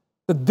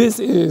that this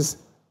is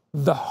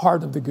the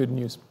heart of the good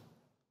news.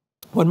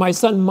 When my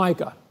son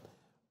Micah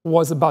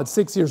was about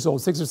 6 or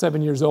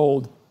 7 years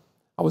old,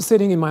 I was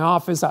sitting in my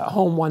office at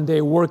home one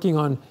day working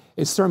on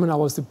a sermon I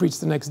was to preach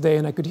the next day,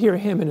 and I could hear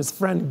him and his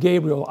friend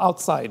Gabriel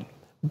outside,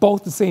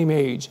 both the same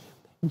age.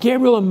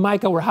 Gabriel and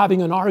Micah were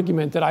having an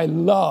argument that I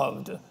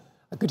loved.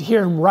 I could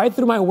hear him right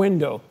through my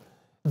window.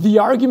 The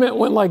argument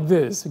went like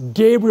this.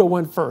 Gabriel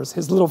went first,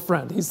 his little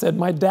friend. He said,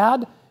 my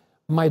dad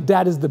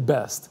is the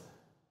best.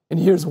 And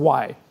here's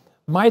why.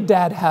 My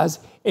dad has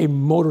a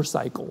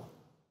motorcycle.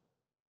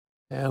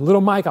 And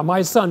little Micah,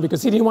 my son,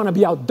 because he didn't want to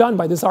be outdone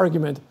by this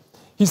argument,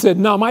 he said,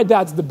 no, my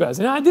dad's the best.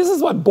 And this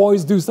is what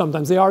boys do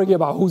sometimes. They argue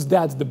about whose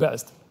dad's the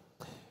best.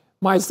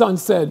 My son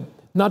said,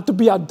 not to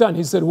be outdone,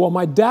 he said, well,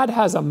 my dad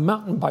has a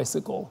mountain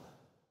bicycle,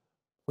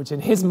 which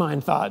in his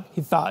mind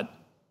he thought,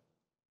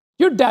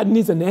 your dad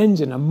needs an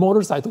engine, a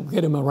motorcycle to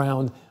get him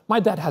around. My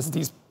dad has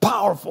these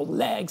powerful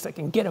legs that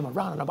can get him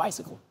around on a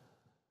bicycle.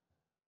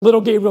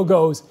 Little Gabriel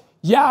goes,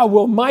 yeah,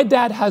 well, my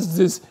dad has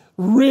this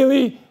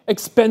really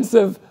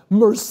expensive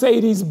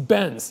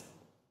Mercedes-Benz.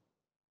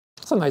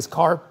 It's a nice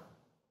car.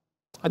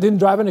 I didn't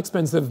drive an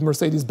expensive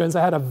Mercedes-Benz.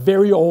 I had a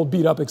very old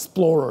beat-up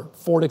Explorer,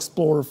 Ford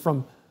Explorer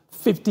from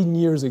 15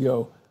 years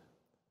ago.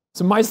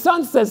 So my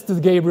son says to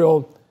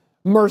Gabriel,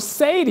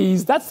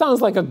 Mercedes, that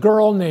sounds like a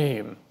girl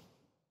name.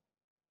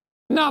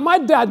 Now, my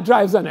dad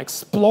drives an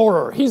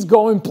Explorer. He's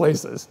going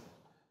places.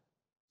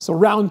 So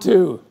round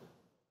two,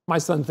 my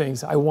son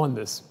thinks, I won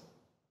this.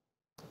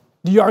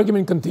 The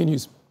argument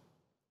continues.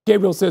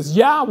 Gabriel says,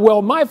 yeah,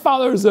 well, my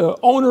father is the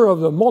owner of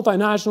the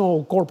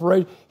multinational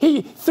corporation.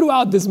 He threw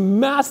out this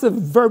massive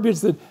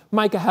verbiage that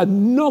Micah had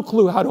no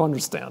clue how to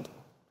understand.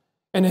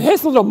 And in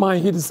his little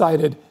mind, he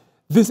decided,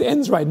 this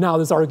ends right now.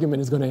 This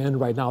argument is going to end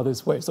right now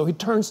this way. So he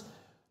turns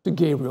to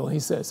Gabriel and he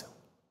says,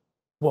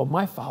 well,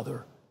 my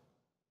father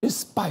is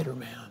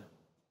Spider-Man.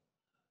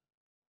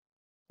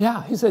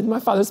 Yeah, he said,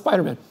 my father is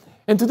Spider-Man.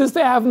 And to this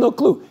day, I have no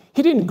clue.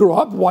 He didn't grow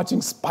up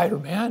watching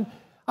Spider-Man.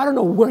 I don't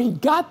know where he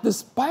got this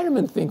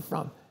Spider-Man thing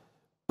from.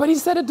 But he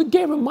said it to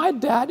Gabriel, my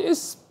dad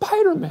is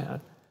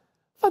Spider-Man.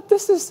 I thought,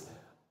 this is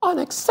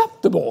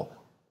unacceptable.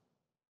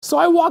 So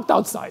I walked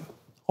outside,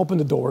 opened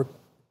the door.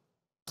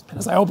 And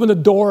as I opened the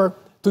door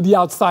to the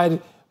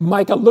outside,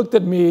 Micah looked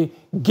at me,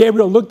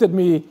 Gabriel looked at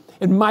me,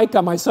 and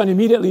Micah, my son,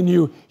 immediately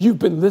knew, you've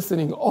been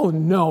listening, oh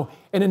no.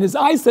 And then his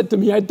eyes said to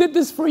me, I did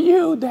this for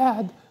you,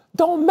 Dad.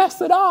 Don't mess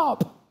it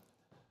up.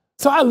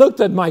 So I looked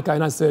at Micah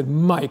and I said,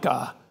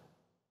 Micah.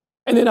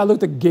 And then I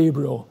looked at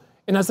Gabriel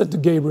and I said to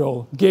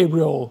Gabriel,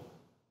 Gabriel,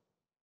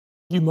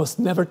 you must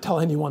never tell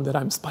anyone that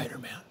I'm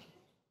Spider-Man.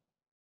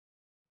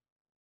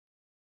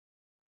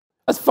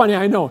 That's funny,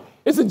 I know.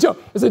 It's a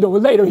joke.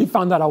 Later he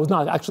found out I was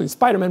not actually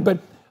Spider-Man, but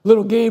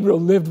little Gabriel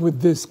lived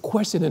with this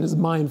question in his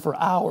mind for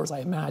hours, I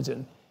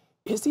imagine.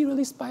 Is he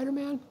really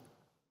Spider-Man?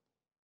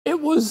 It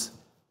was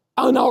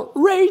an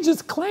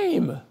outrageous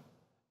claim,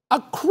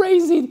 a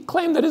crazy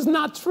claim that is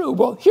not true.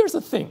 Well, here's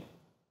the thing.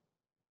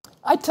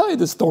 I tell you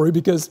this story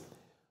because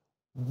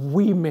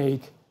we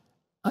make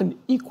an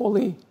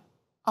equally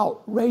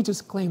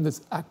outrageous claim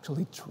that's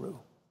actually true.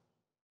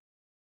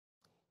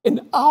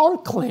 And our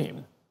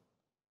claim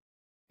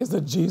is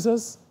that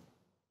Jesus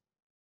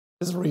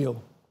is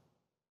real,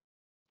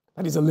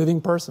 that he's a living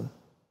person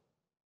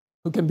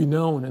who can be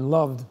known and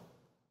loved.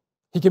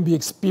 He can be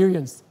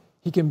experienced,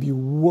 he can be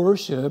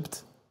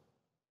worshiped,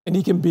 and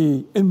he can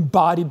be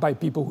embodied by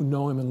people who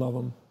know him and love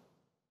him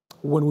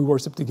when we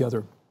worship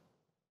together.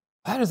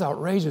 That is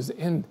outrageous.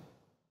 And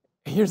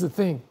here's the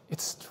thing,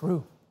 it's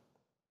true.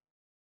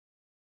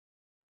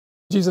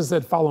 Jesus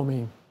said, follow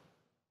me.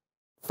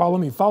 Follow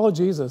me, follow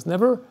Jesus.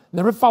 Never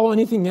follow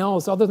anything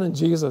else other than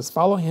Jesus.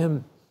 Follow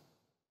him.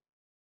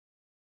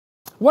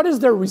 What is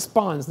their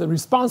response? The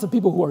response of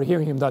people who are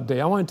hearing him that day.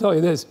 I want to tell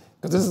you this,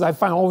 because this is, I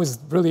find always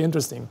really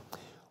interesting.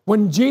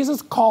 When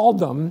Jesus called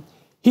them,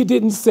 he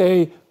didn't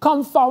say,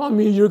 come follow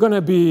me, you're going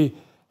to be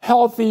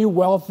healthy,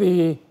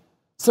 wealthy,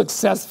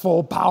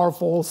 successful,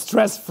 powerful,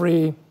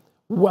 stress-free,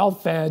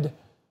 well-fed,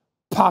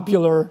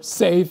 popular,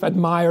 safe,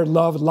 admired,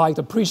 loved, liked,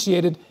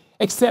 appreciated,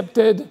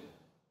 accepted.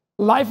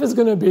 Life is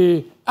going to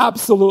be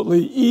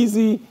absolutely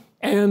easy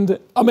and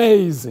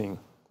amazing.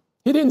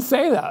 He didn't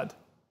say that.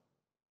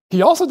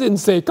 He also didn't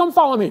say, come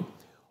follow me.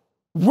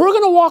 We're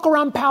going to walk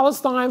around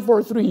Palestine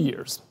for 3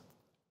 years.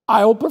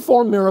 I'll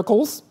perform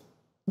miracles.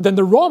 Then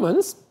the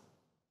Romans,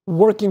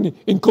 working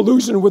in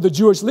collusion with the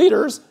Jewish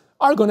leaders,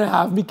 are going to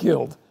have me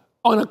killed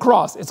on a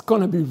cross. It's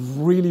going to be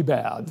really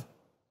bad.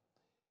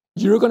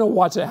 You're going to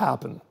watch it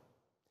happen.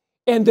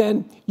 And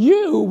then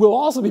you will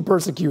also be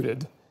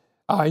persecuted.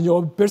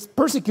 You'll be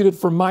persecuted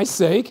for my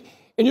sake,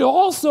 and you'll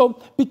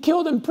also be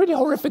killed in pretty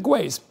horrific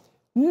ways.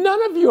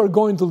 None of you are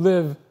going to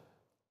live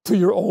to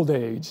your old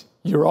age.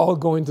 You're all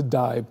going to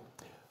die.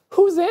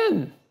 Who's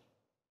in?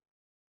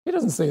 He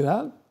doesn't say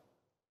that.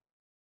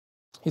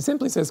 He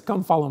simply says,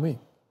 come follow me.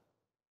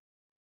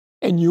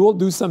 And you will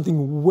do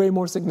something way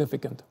more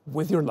significant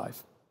with your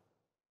life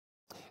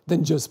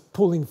than just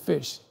pulling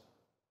fish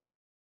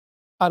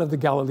out of the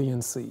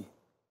Galilean Sea.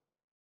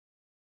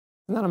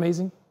 Isn't that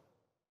amazing?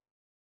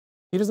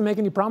 He doesn't make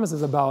any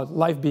promises about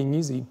life being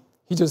easy.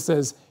 He just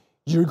says,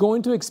 you're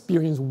going to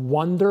experience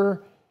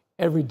wonder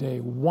every day,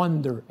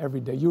 wonder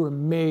every day. You are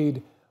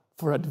made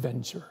for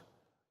adventure.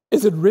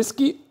 Is it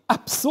risky?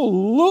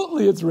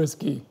 Absolutely it's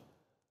risky.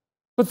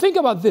 But think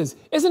about this.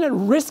 Isn't it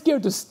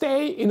riskier to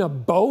stay in a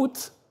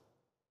boat,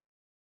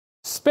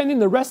 spending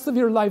the rest of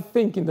your life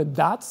thinking that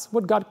that's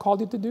what God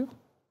called you to do?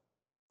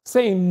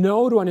 Saying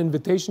no to an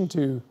invitation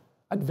to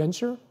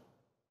adventure?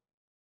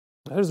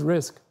 There's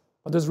risk,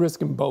 but there's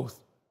risk in both.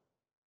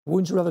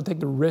 Wouldn't you rather take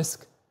the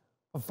risk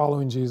of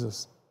following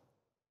Jesus?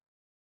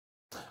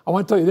 I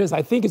want to tell you this.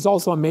 I think it's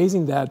also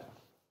amazing that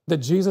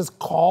Jesus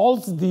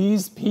calls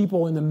these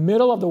people in the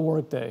middle of the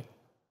workday.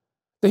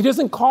 He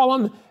doesn't call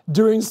them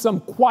during some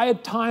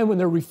quiet time when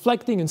they're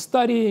reflecting and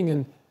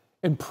studying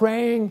and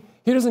praying.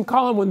 He doesn't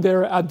call them when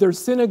they're at their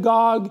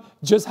synagogue,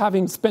 just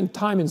having spent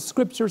time in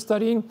scripture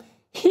studying.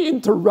 He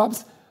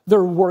interrupts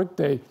their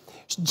workday.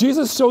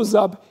 Jesus shows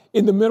up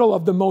in the middle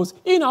of the most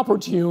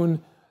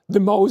inopportune,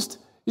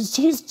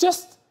 he's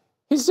just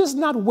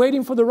not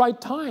waiting for the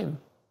right time.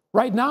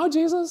 Right now,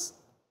 Jesus?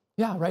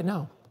 Yeah, right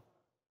now.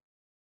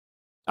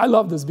 I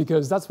love this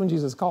because that's when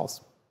Jesus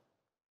calls.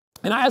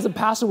 And I, as a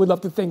pastor, would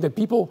love to think that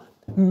people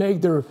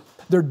make their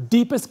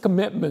deepest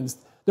commitments,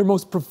 their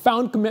most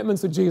profound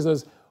commitments to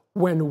Jesus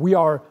when we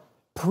are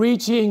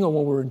preaching or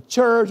when we're in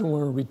church, when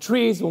we're in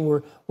retreats,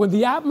 when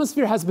the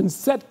atmosphere has been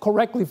set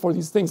correctly for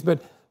these things.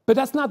 But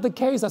that's not the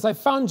case. As I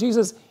found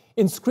Jesus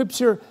In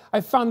Scripture,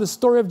 I found the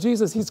story of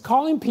Jesus. He's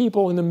calling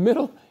people in the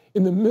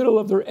middle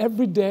of their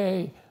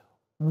everyday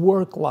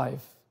work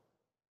life.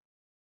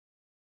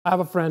 I have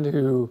a friend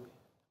who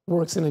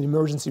works in an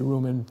emergency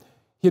room, and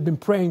he had been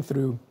praying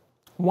through,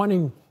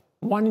 wanting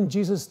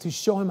Jesus to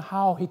show him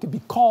how he could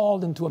be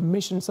called into a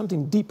mission,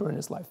 something deeper in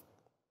his life.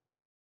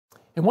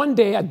 And one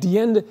day, at the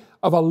end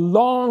of a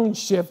long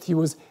shift, he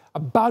was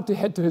about to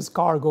head to his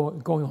car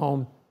going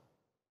home.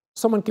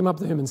 Someone came up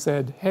to him and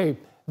said, "Hey,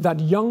 that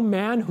young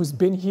man who's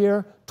been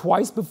here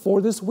twice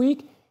before this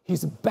week,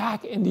 he's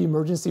back in the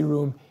emergency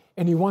room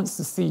and he wants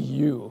to see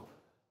you."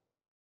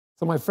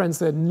 So my friend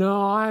said,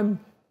 "No, I'm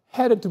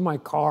headed to my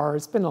car.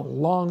 It's been a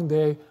long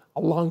day, a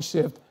long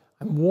shift.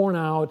 I'm worn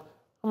out.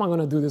 I'm not going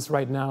to do this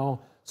right now.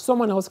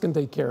 Someone else can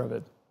take care of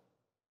it."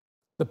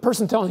 The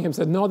person telling him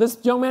said, "No, this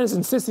young man is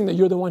insisting that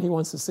you're the one he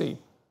wants to see."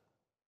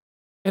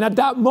 And at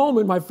that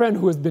moment, my friend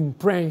who has been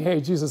praying,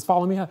 "Hey, Jesus,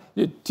 follow me,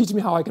 teach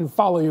me how I can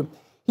follow you,"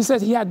 he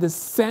said he had this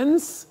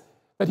sense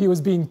that he was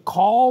being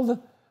called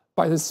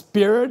by the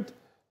Spirit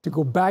to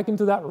go back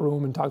into that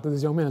room and talk to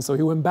this young man. So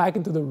he went back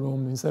into the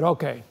room and he said,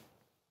 "Okay,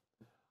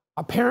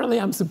 apparently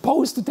I'm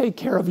supposed to take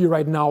care of you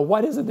right now.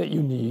 What is it that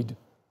you need?"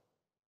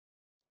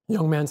 The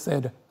young man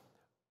said,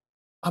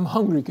 "I'm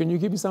hungry. Can you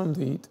give me something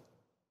to eat?"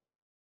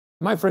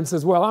 My friend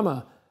says, "Well, I'm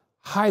a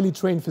highly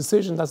trained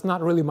physician. That's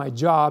not really my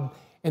job."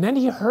 And then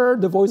he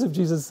heard the voice of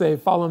Jesus say,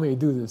 "Follow me,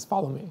 do this,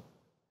 follow me."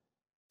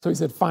 So he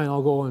said, "Fine,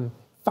 I'll go," and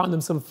found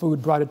him some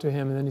food, brought it to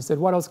him. And then he said,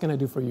 "What else can I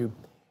do for you?"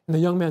 And the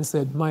young man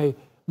said,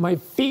 My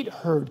feet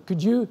hurt.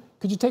 Could you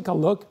take a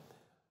look?"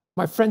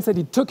 My friend said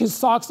he took his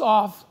socks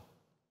off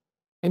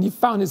and he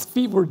found his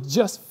feet were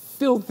just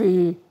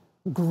filthy,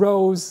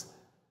 gross.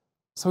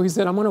 So he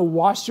said, "I'm going to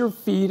wash your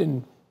feet."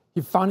 And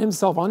he found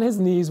himself on his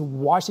knees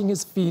washing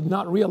his feet,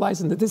 not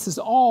realizing that this is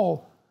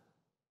all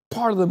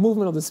part of the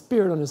movement of the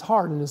Spirit on his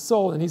heart and his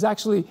soul. And he's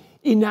actually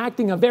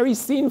enacting a very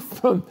scene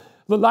from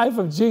the life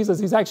of Jesus.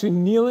 He's actually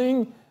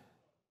kneeling,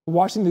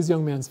 washing this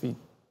young man's feet.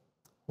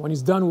 When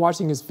he's done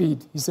washing his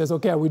feet, he says,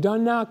 "Okay, are we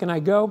done now? Can I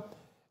go?"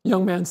 The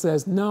young man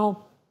says,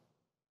 "No.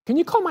 Can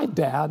you call my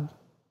dad?"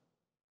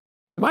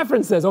 And my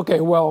friend says,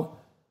 "Okay, well,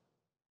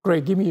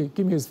 great, give me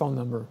his phone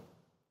number."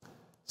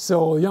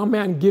 So the young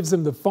man gives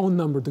him the phone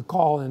number to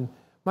call, and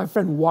my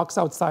friend walks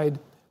outside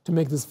to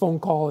make this phone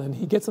call, and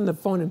he gets on the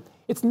phone, and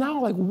it's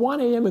now like 1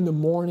 a.m. in the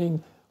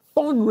morning.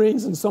 Phone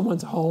rings in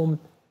someone's home.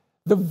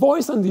 The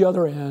voice on the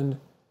other end,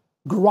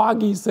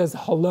 groggy, says,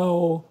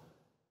 "Hello."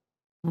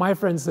 My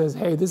friend says,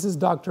 "Hey, this is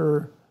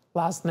Dr.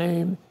 last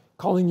name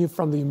calling you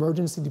from the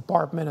emergency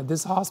department at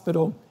this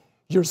hospital.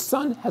 Your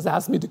son has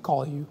asked me to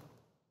call you."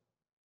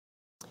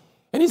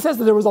 And he says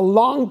that there was a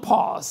long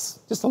pause,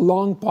 just a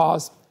long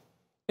pause.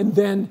 And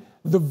then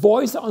the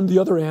voice on the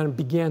other end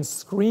began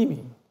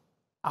screaming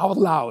out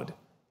loud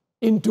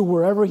into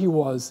wherever he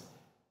was,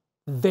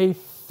 "They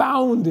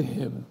found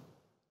him.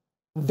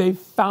 They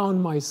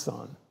found my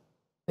son.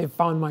 They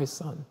found my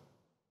son."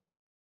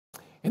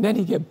 And then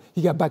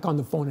he got back on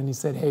the phone and he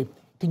said, "Hey,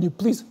 can you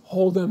please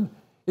hold him?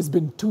 It's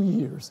been 2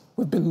 years.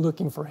 We've been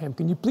looking for him.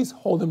 Can you please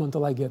hold him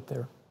until I get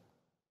there?"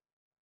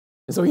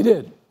 And so he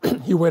did.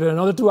 He waited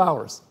another 2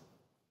 hours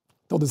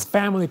till his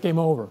family came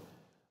over.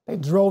 They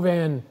drove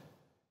in.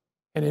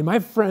 And then my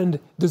friend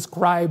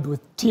described with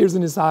tears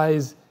in his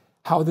eyes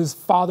how this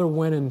father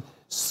went and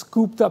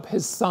scooped up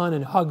his son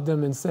and hugged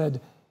him and said,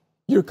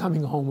 "You're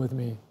coming home with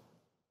me."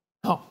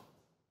 Oh,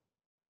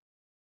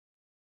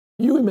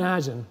 you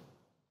imagine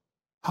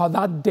how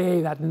that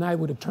day, that night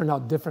would have turned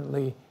out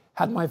differently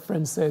had my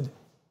friend said,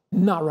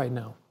 "Not right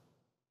now.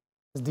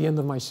 It's the end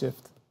of my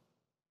shift.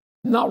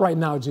 Not right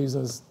now,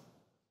 Jesus.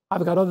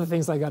 I've got other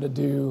things I got to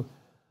do.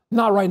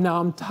 Not right now.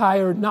 I'm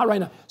tired. Not right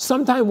now."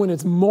 Sometime when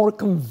it's more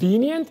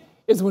convenient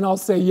is when I'll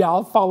say, "Yeah,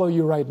 I'll follow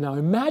you right now."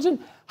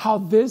 Imagine how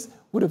this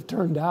would have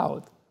turned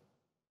out.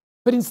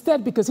 But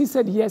instead, because he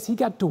said yes, he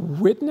got to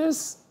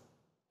witness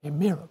a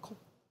miracle.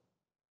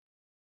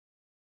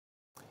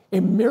 A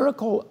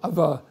miracle of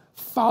a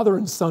father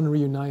and son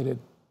reunited.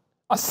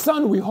 A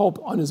son, we hope,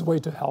 on his way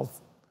to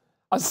health.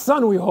 A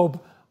son, we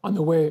hope, on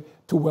the way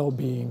to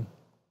well-being.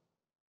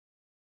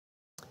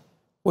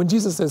 When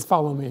Jesus says,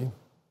 "Follow me,"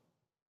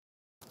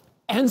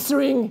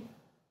 answering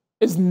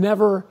is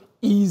never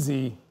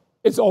easy.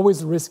 It's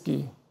always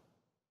risky.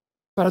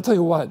 But I'll tell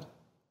you what,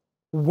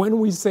 when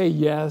we say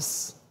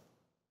yes,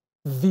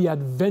 the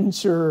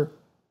adventure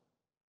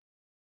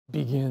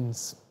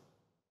begins.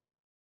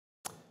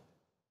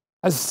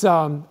 As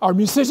our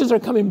musicians are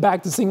coming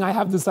back to sing "I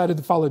Have Decided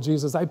to Follow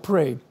Jesus," I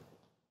pray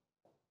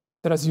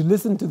that as you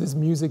listen to this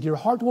music, your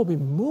heart will be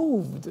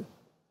moved,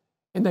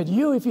 and that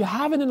you, if you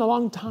haven't in a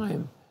long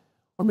time,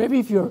 or maybe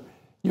if you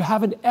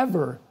haven't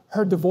ever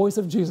heard the voice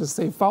of Jesus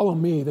say, "Follow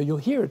me," that you'll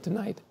hear it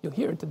tonight, you'll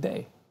hear it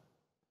today.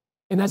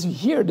 And as you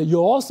hear it, that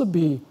you'll also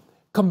be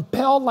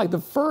compelled, like the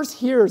first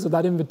hearers of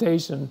that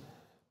invitation,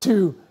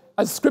 to,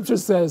 as Scripture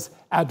says,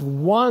 at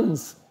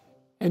once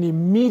and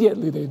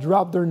immediately they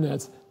dropped their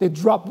nets, they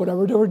dropped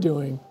whatever they were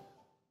doing,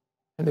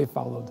 and they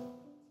followed.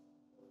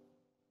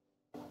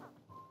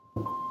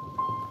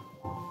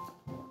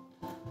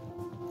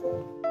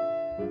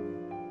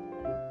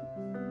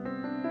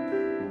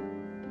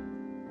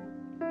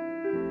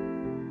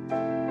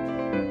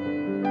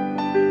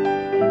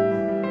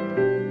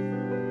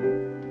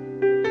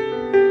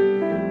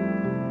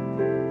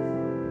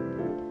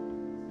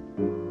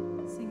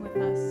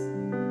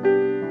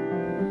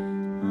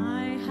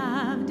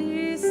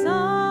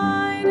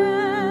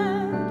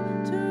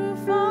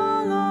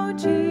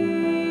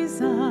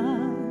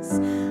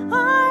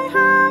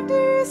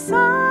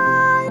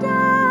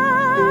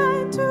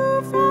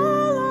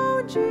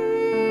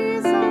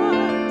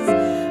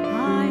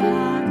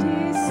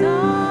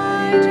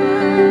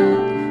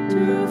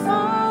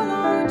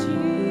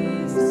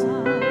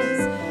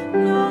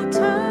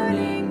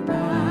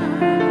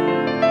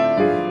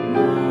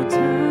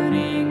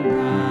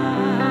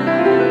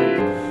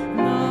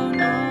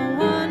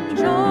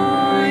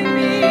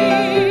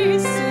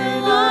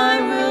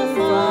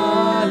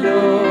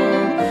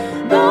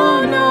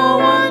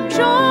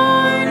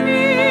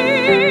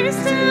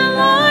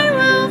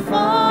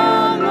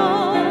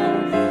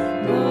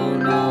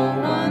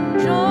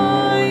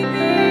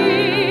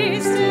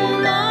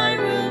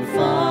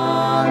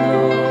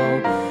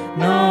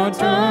 no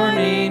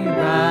turning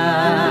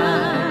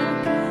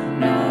back,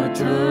 no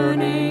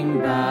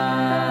turning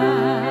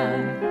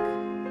back.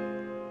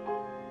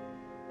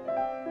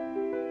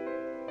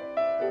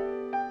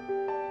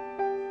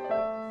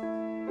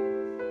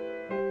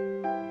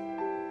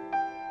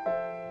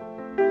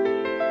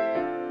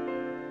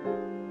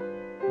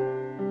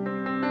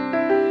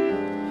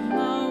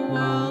 The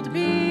world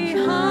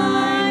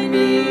behind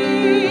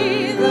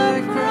me,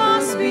 the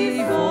cross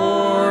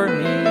before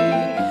me,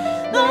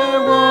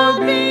 the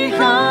world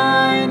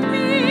behind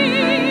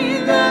me,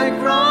 the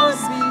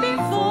cross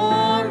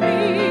before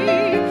me,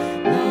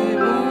 the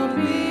world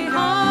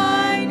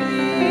behind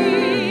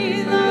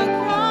me, the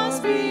cross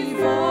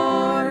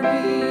before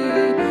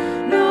me,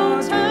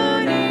 no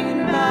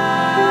turning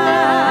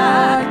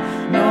back,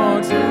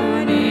 No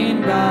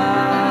turning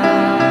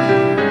back.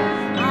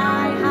 I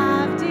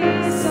have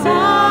decided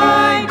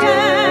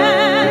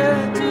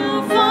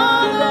to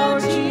follow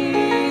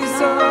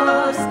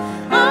Jesus.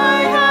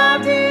 I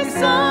have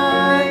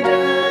decided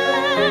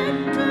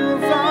To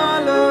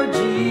follow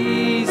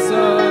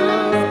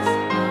Jesus.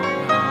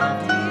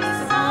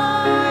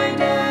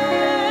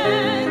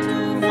 decided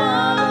to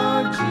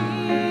follow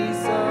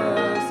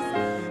Jesus.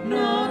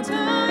 No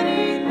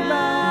turning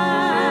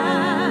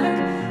back,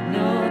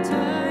 no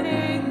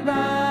turning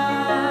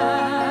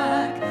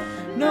back,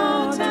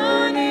 no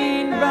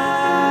turning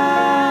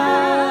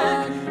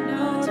back,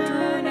 no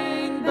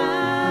turning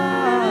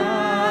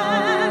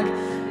back,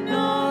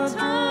 no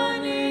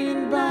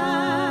turning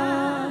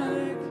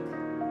back,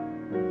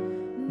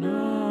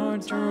 No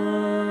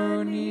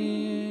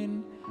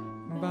turning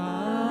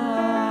back.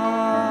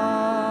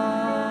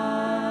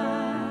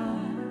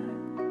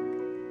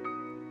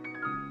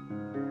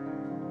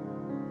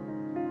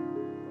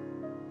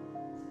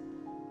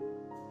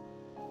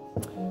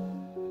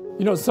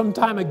 You know, some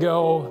time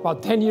ago,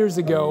 about 10 years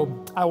ago,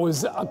 I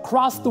was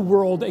across the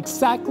world,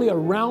 exactly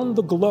around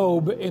the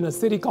globe, in a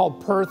city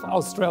called Perth,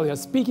 Australia,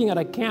 speaking at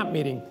a camp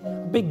meeting,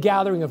 a big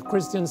gathering of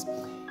Christians.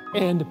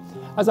 And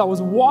as I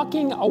was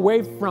walking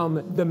away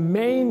from the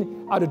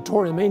main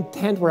auditorium, the main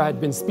tent where I had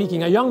been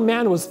speaking, a young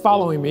man was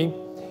following me,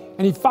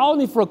 and he followed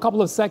me for a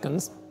couple of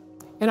seconds.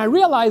 And I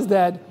realized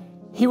that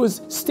he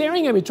was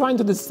staring at me, trying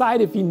to decide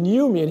if he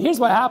knew me. And here's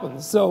what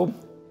happened. So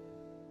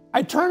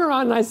I turned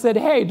around and I said,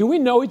 "Hey, do we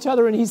know each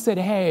other?" And he said,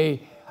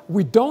 "Hey,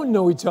 we don't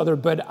know each other,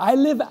 but I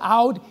live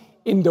out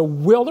in the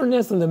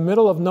wilderness in the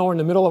middle of nowhere, in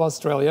the middle of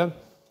Australia.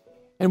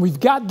 And we've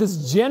got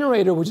this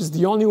generator, which is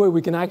the only way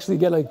we can actually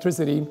get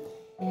electricity.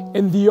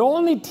 And the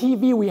only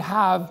TV we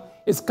have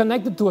is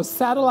connected to a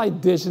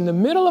satellite dish in the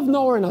middle of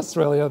nowhere in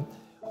Australia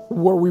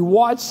where we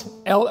watch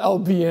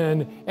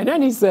LLBN." And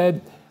then he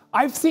said,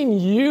 "I've seen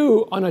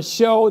you on a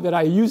show that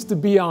I used to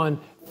be on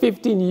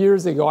 15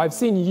 years ago. I've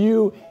seen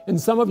you and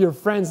some of your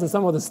friends and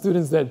some of the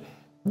students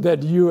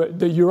that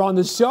you're on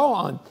the show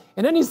on."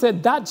 And then he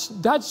said,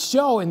 that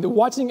show and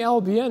watching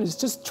LLBN has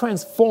just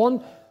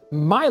transformed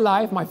my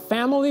life, my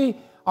family,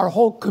 our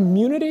whole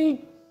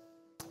community.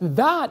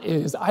 That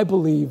is, I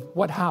believe,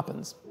 what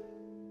happens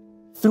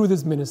through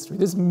this ministry,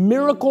 this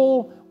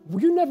miracle.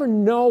 You never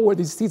know where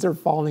these seeds are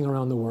falling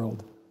around the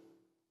world.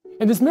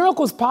 And this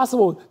miracle is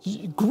possible,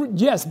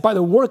 yes, by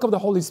the work of the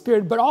Holy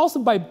Spirit, but also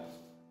by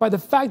the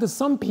fact that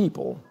some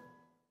people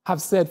have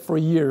said for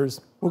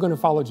years, we're going to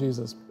follow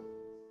Jesus.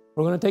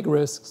 We're going to take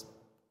risks.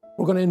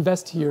 We're going to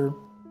invest here.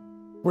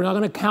 We're not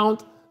going to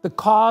count the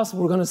cost.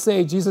 We're going to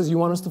say, "Jesus, you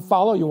want us to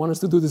follow? You want us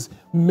to do this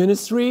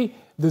ministry,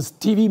 this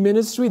TV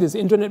ministry, this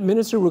internet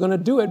ministry? We're going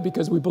to do it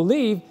because we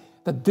believe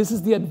that this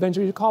is the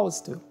adventure you call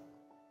us to."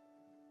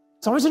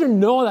 So I want you to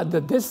know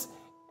that this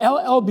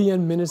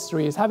LLBN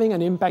ministry is having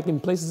an impact in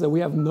places that we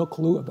have no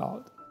clue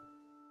about.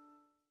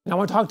 And I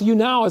want to talk to you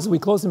now as we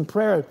close in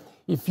prayer.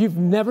 If you've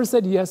never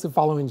said yes to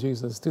following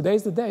Jesus,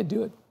 today's the day,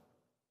 do it.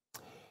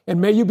 And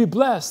may you be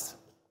blessed.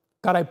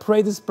 God, I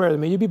pray this prayer,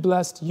 may you be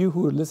blessed, you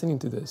who are listening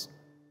to this,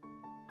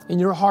 in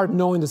your heart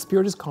knowing the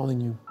Spirit is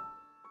calling you,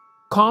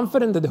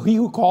 confident that he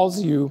who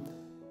calls you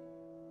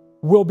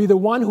will be the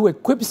one who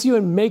equips you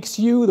and makes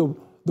you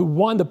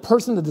the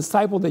person, the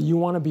disciple that you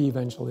want to be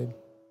eventually.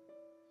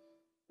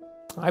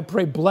 I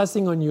pray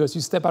blessing on you as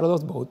you step out of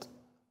those boats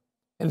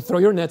and throw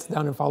your nets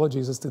down and follow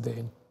Jesus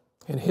today.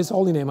 In his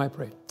holy name I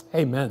pray.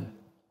 Amen.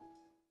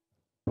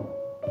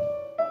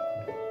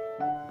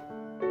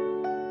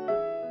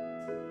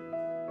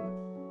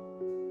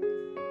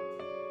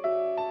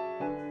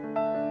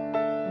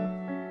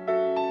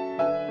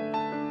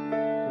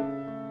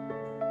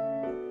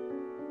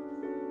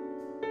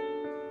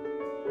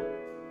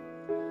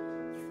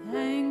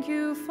 Thank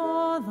you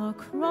for the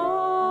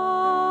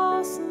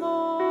cross,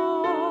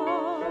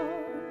 Lord.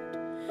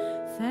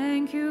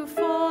 Thank you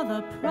for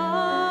the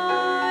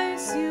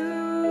price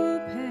you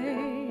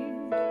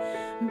paid,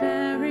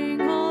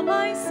 bearing all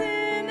my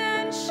sin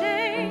and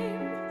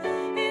shame.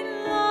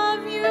 In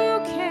love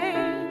you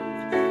came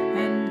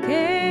and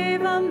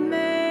gave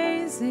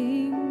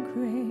amazing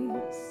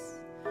grace.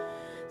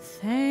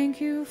 Thank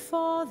you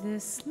for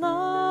this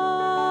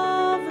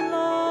love, Lord.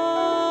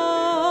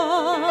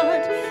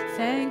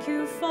 Thank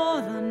you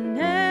for the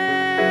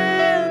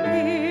nail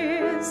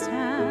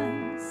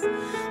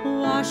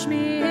Wash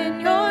me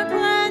in your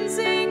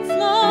cleansing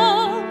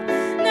flow.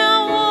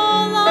 Now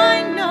all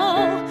I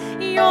know,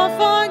 your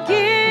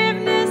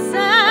forgiveness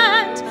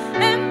and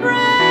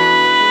embrace.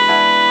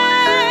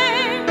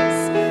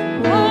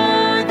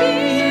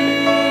 Worthy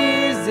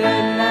is the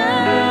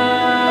Lamb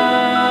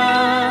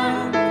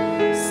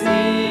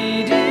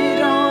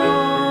seated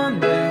on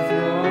the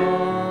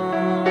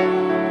throne.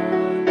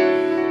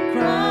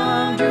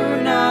 Crowned you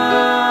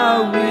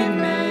now with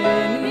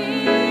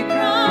many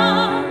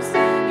crowns.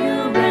 You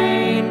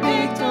reign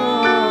victorious.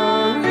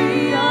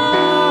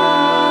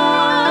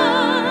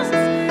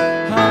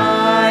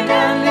 High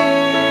and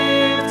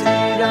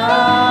lifted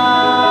up,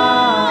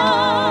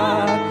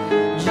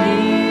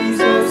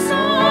 Jesus,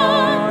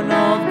 Son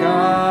of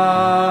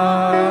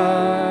God,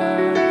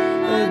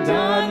 the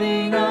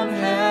darling of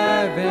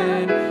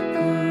heaven,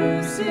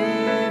 crucified.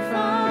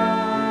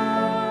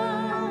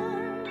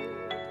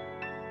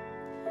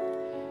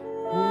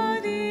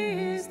 Worthy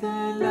is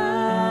the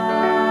Lamb.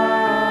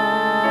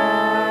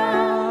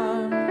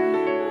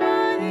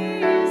 Worthy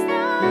is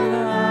the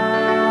Lamb.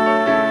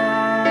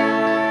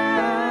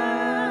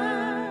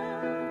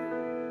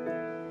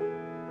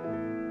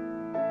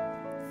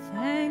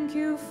 Thank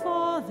you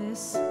for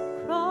this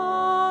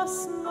cross,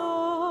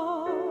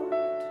 Lord.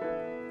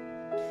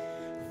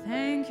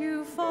 Thank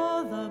you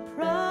for the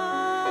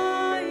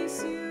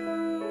price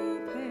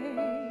you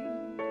paid,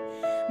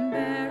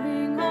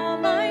 bearing all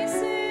my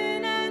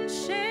sin and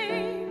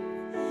shame.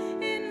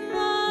 In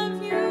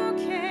love you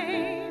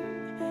came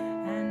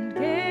and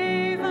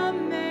gave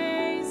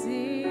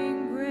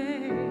amazing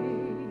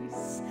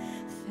grace.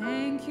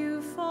 Thank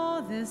you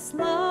for this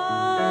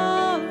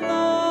love,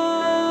 Lord.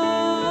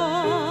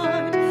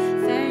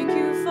 Thank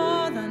you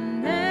for the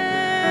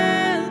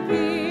nail-pierced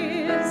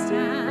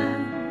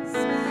hands.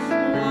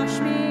 Wash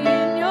me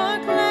in your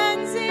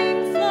cleansing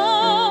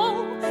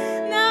flow.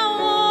 Now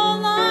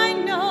all I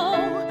know,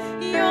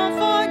 your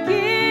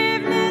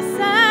forgiveness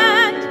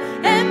and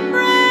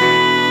embrace.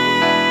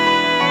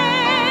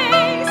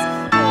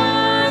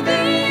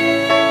 Worthy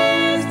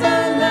is the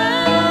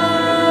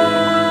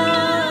Lamb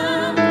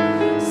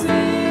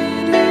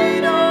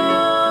seated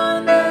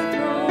on the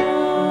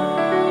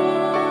throne.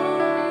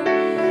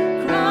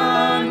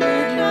 Crowned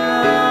with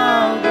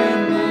love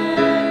and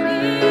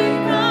many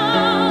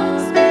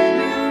crowns.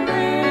 You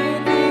reign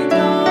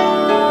victorious.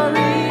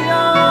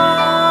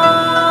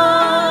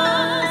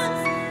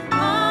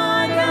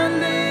 High and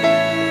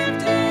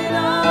lifted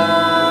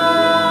up,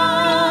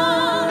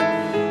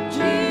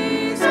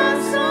 Jesus,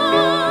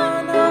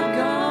 Son of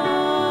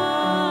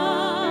God,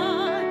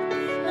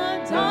 the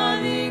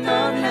darling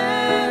of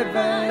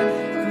heaven,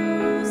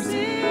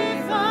 crucified.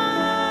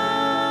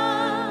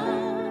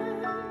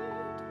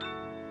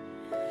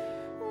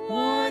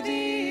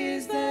 Worthy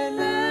is the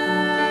Lamb.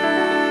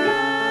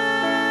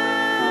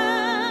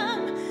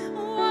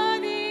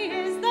 Worthy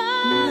is the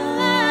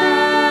Lamb.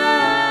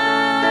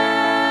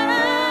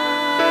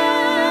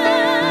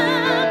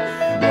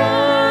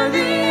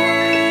 Worthy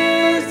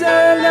is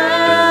the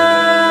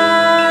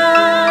Lamb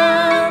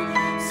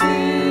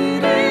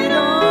seated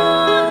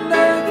on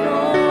the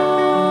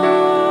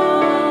throne.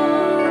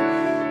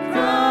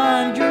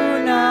 Crowned you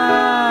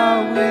now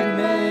with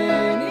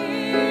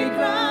many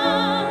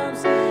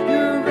crowns.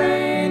 You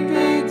reign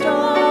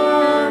victorious.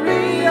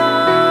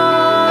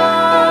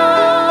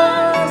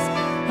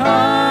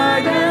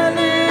 High and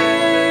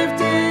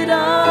lifted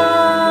up,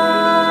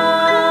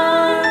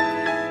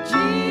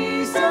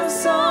 Jesus,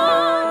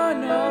 Son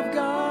of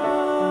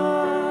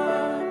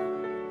God,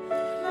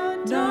 the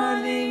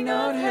darling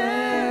of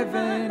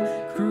heaven,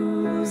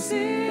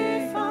 crucified.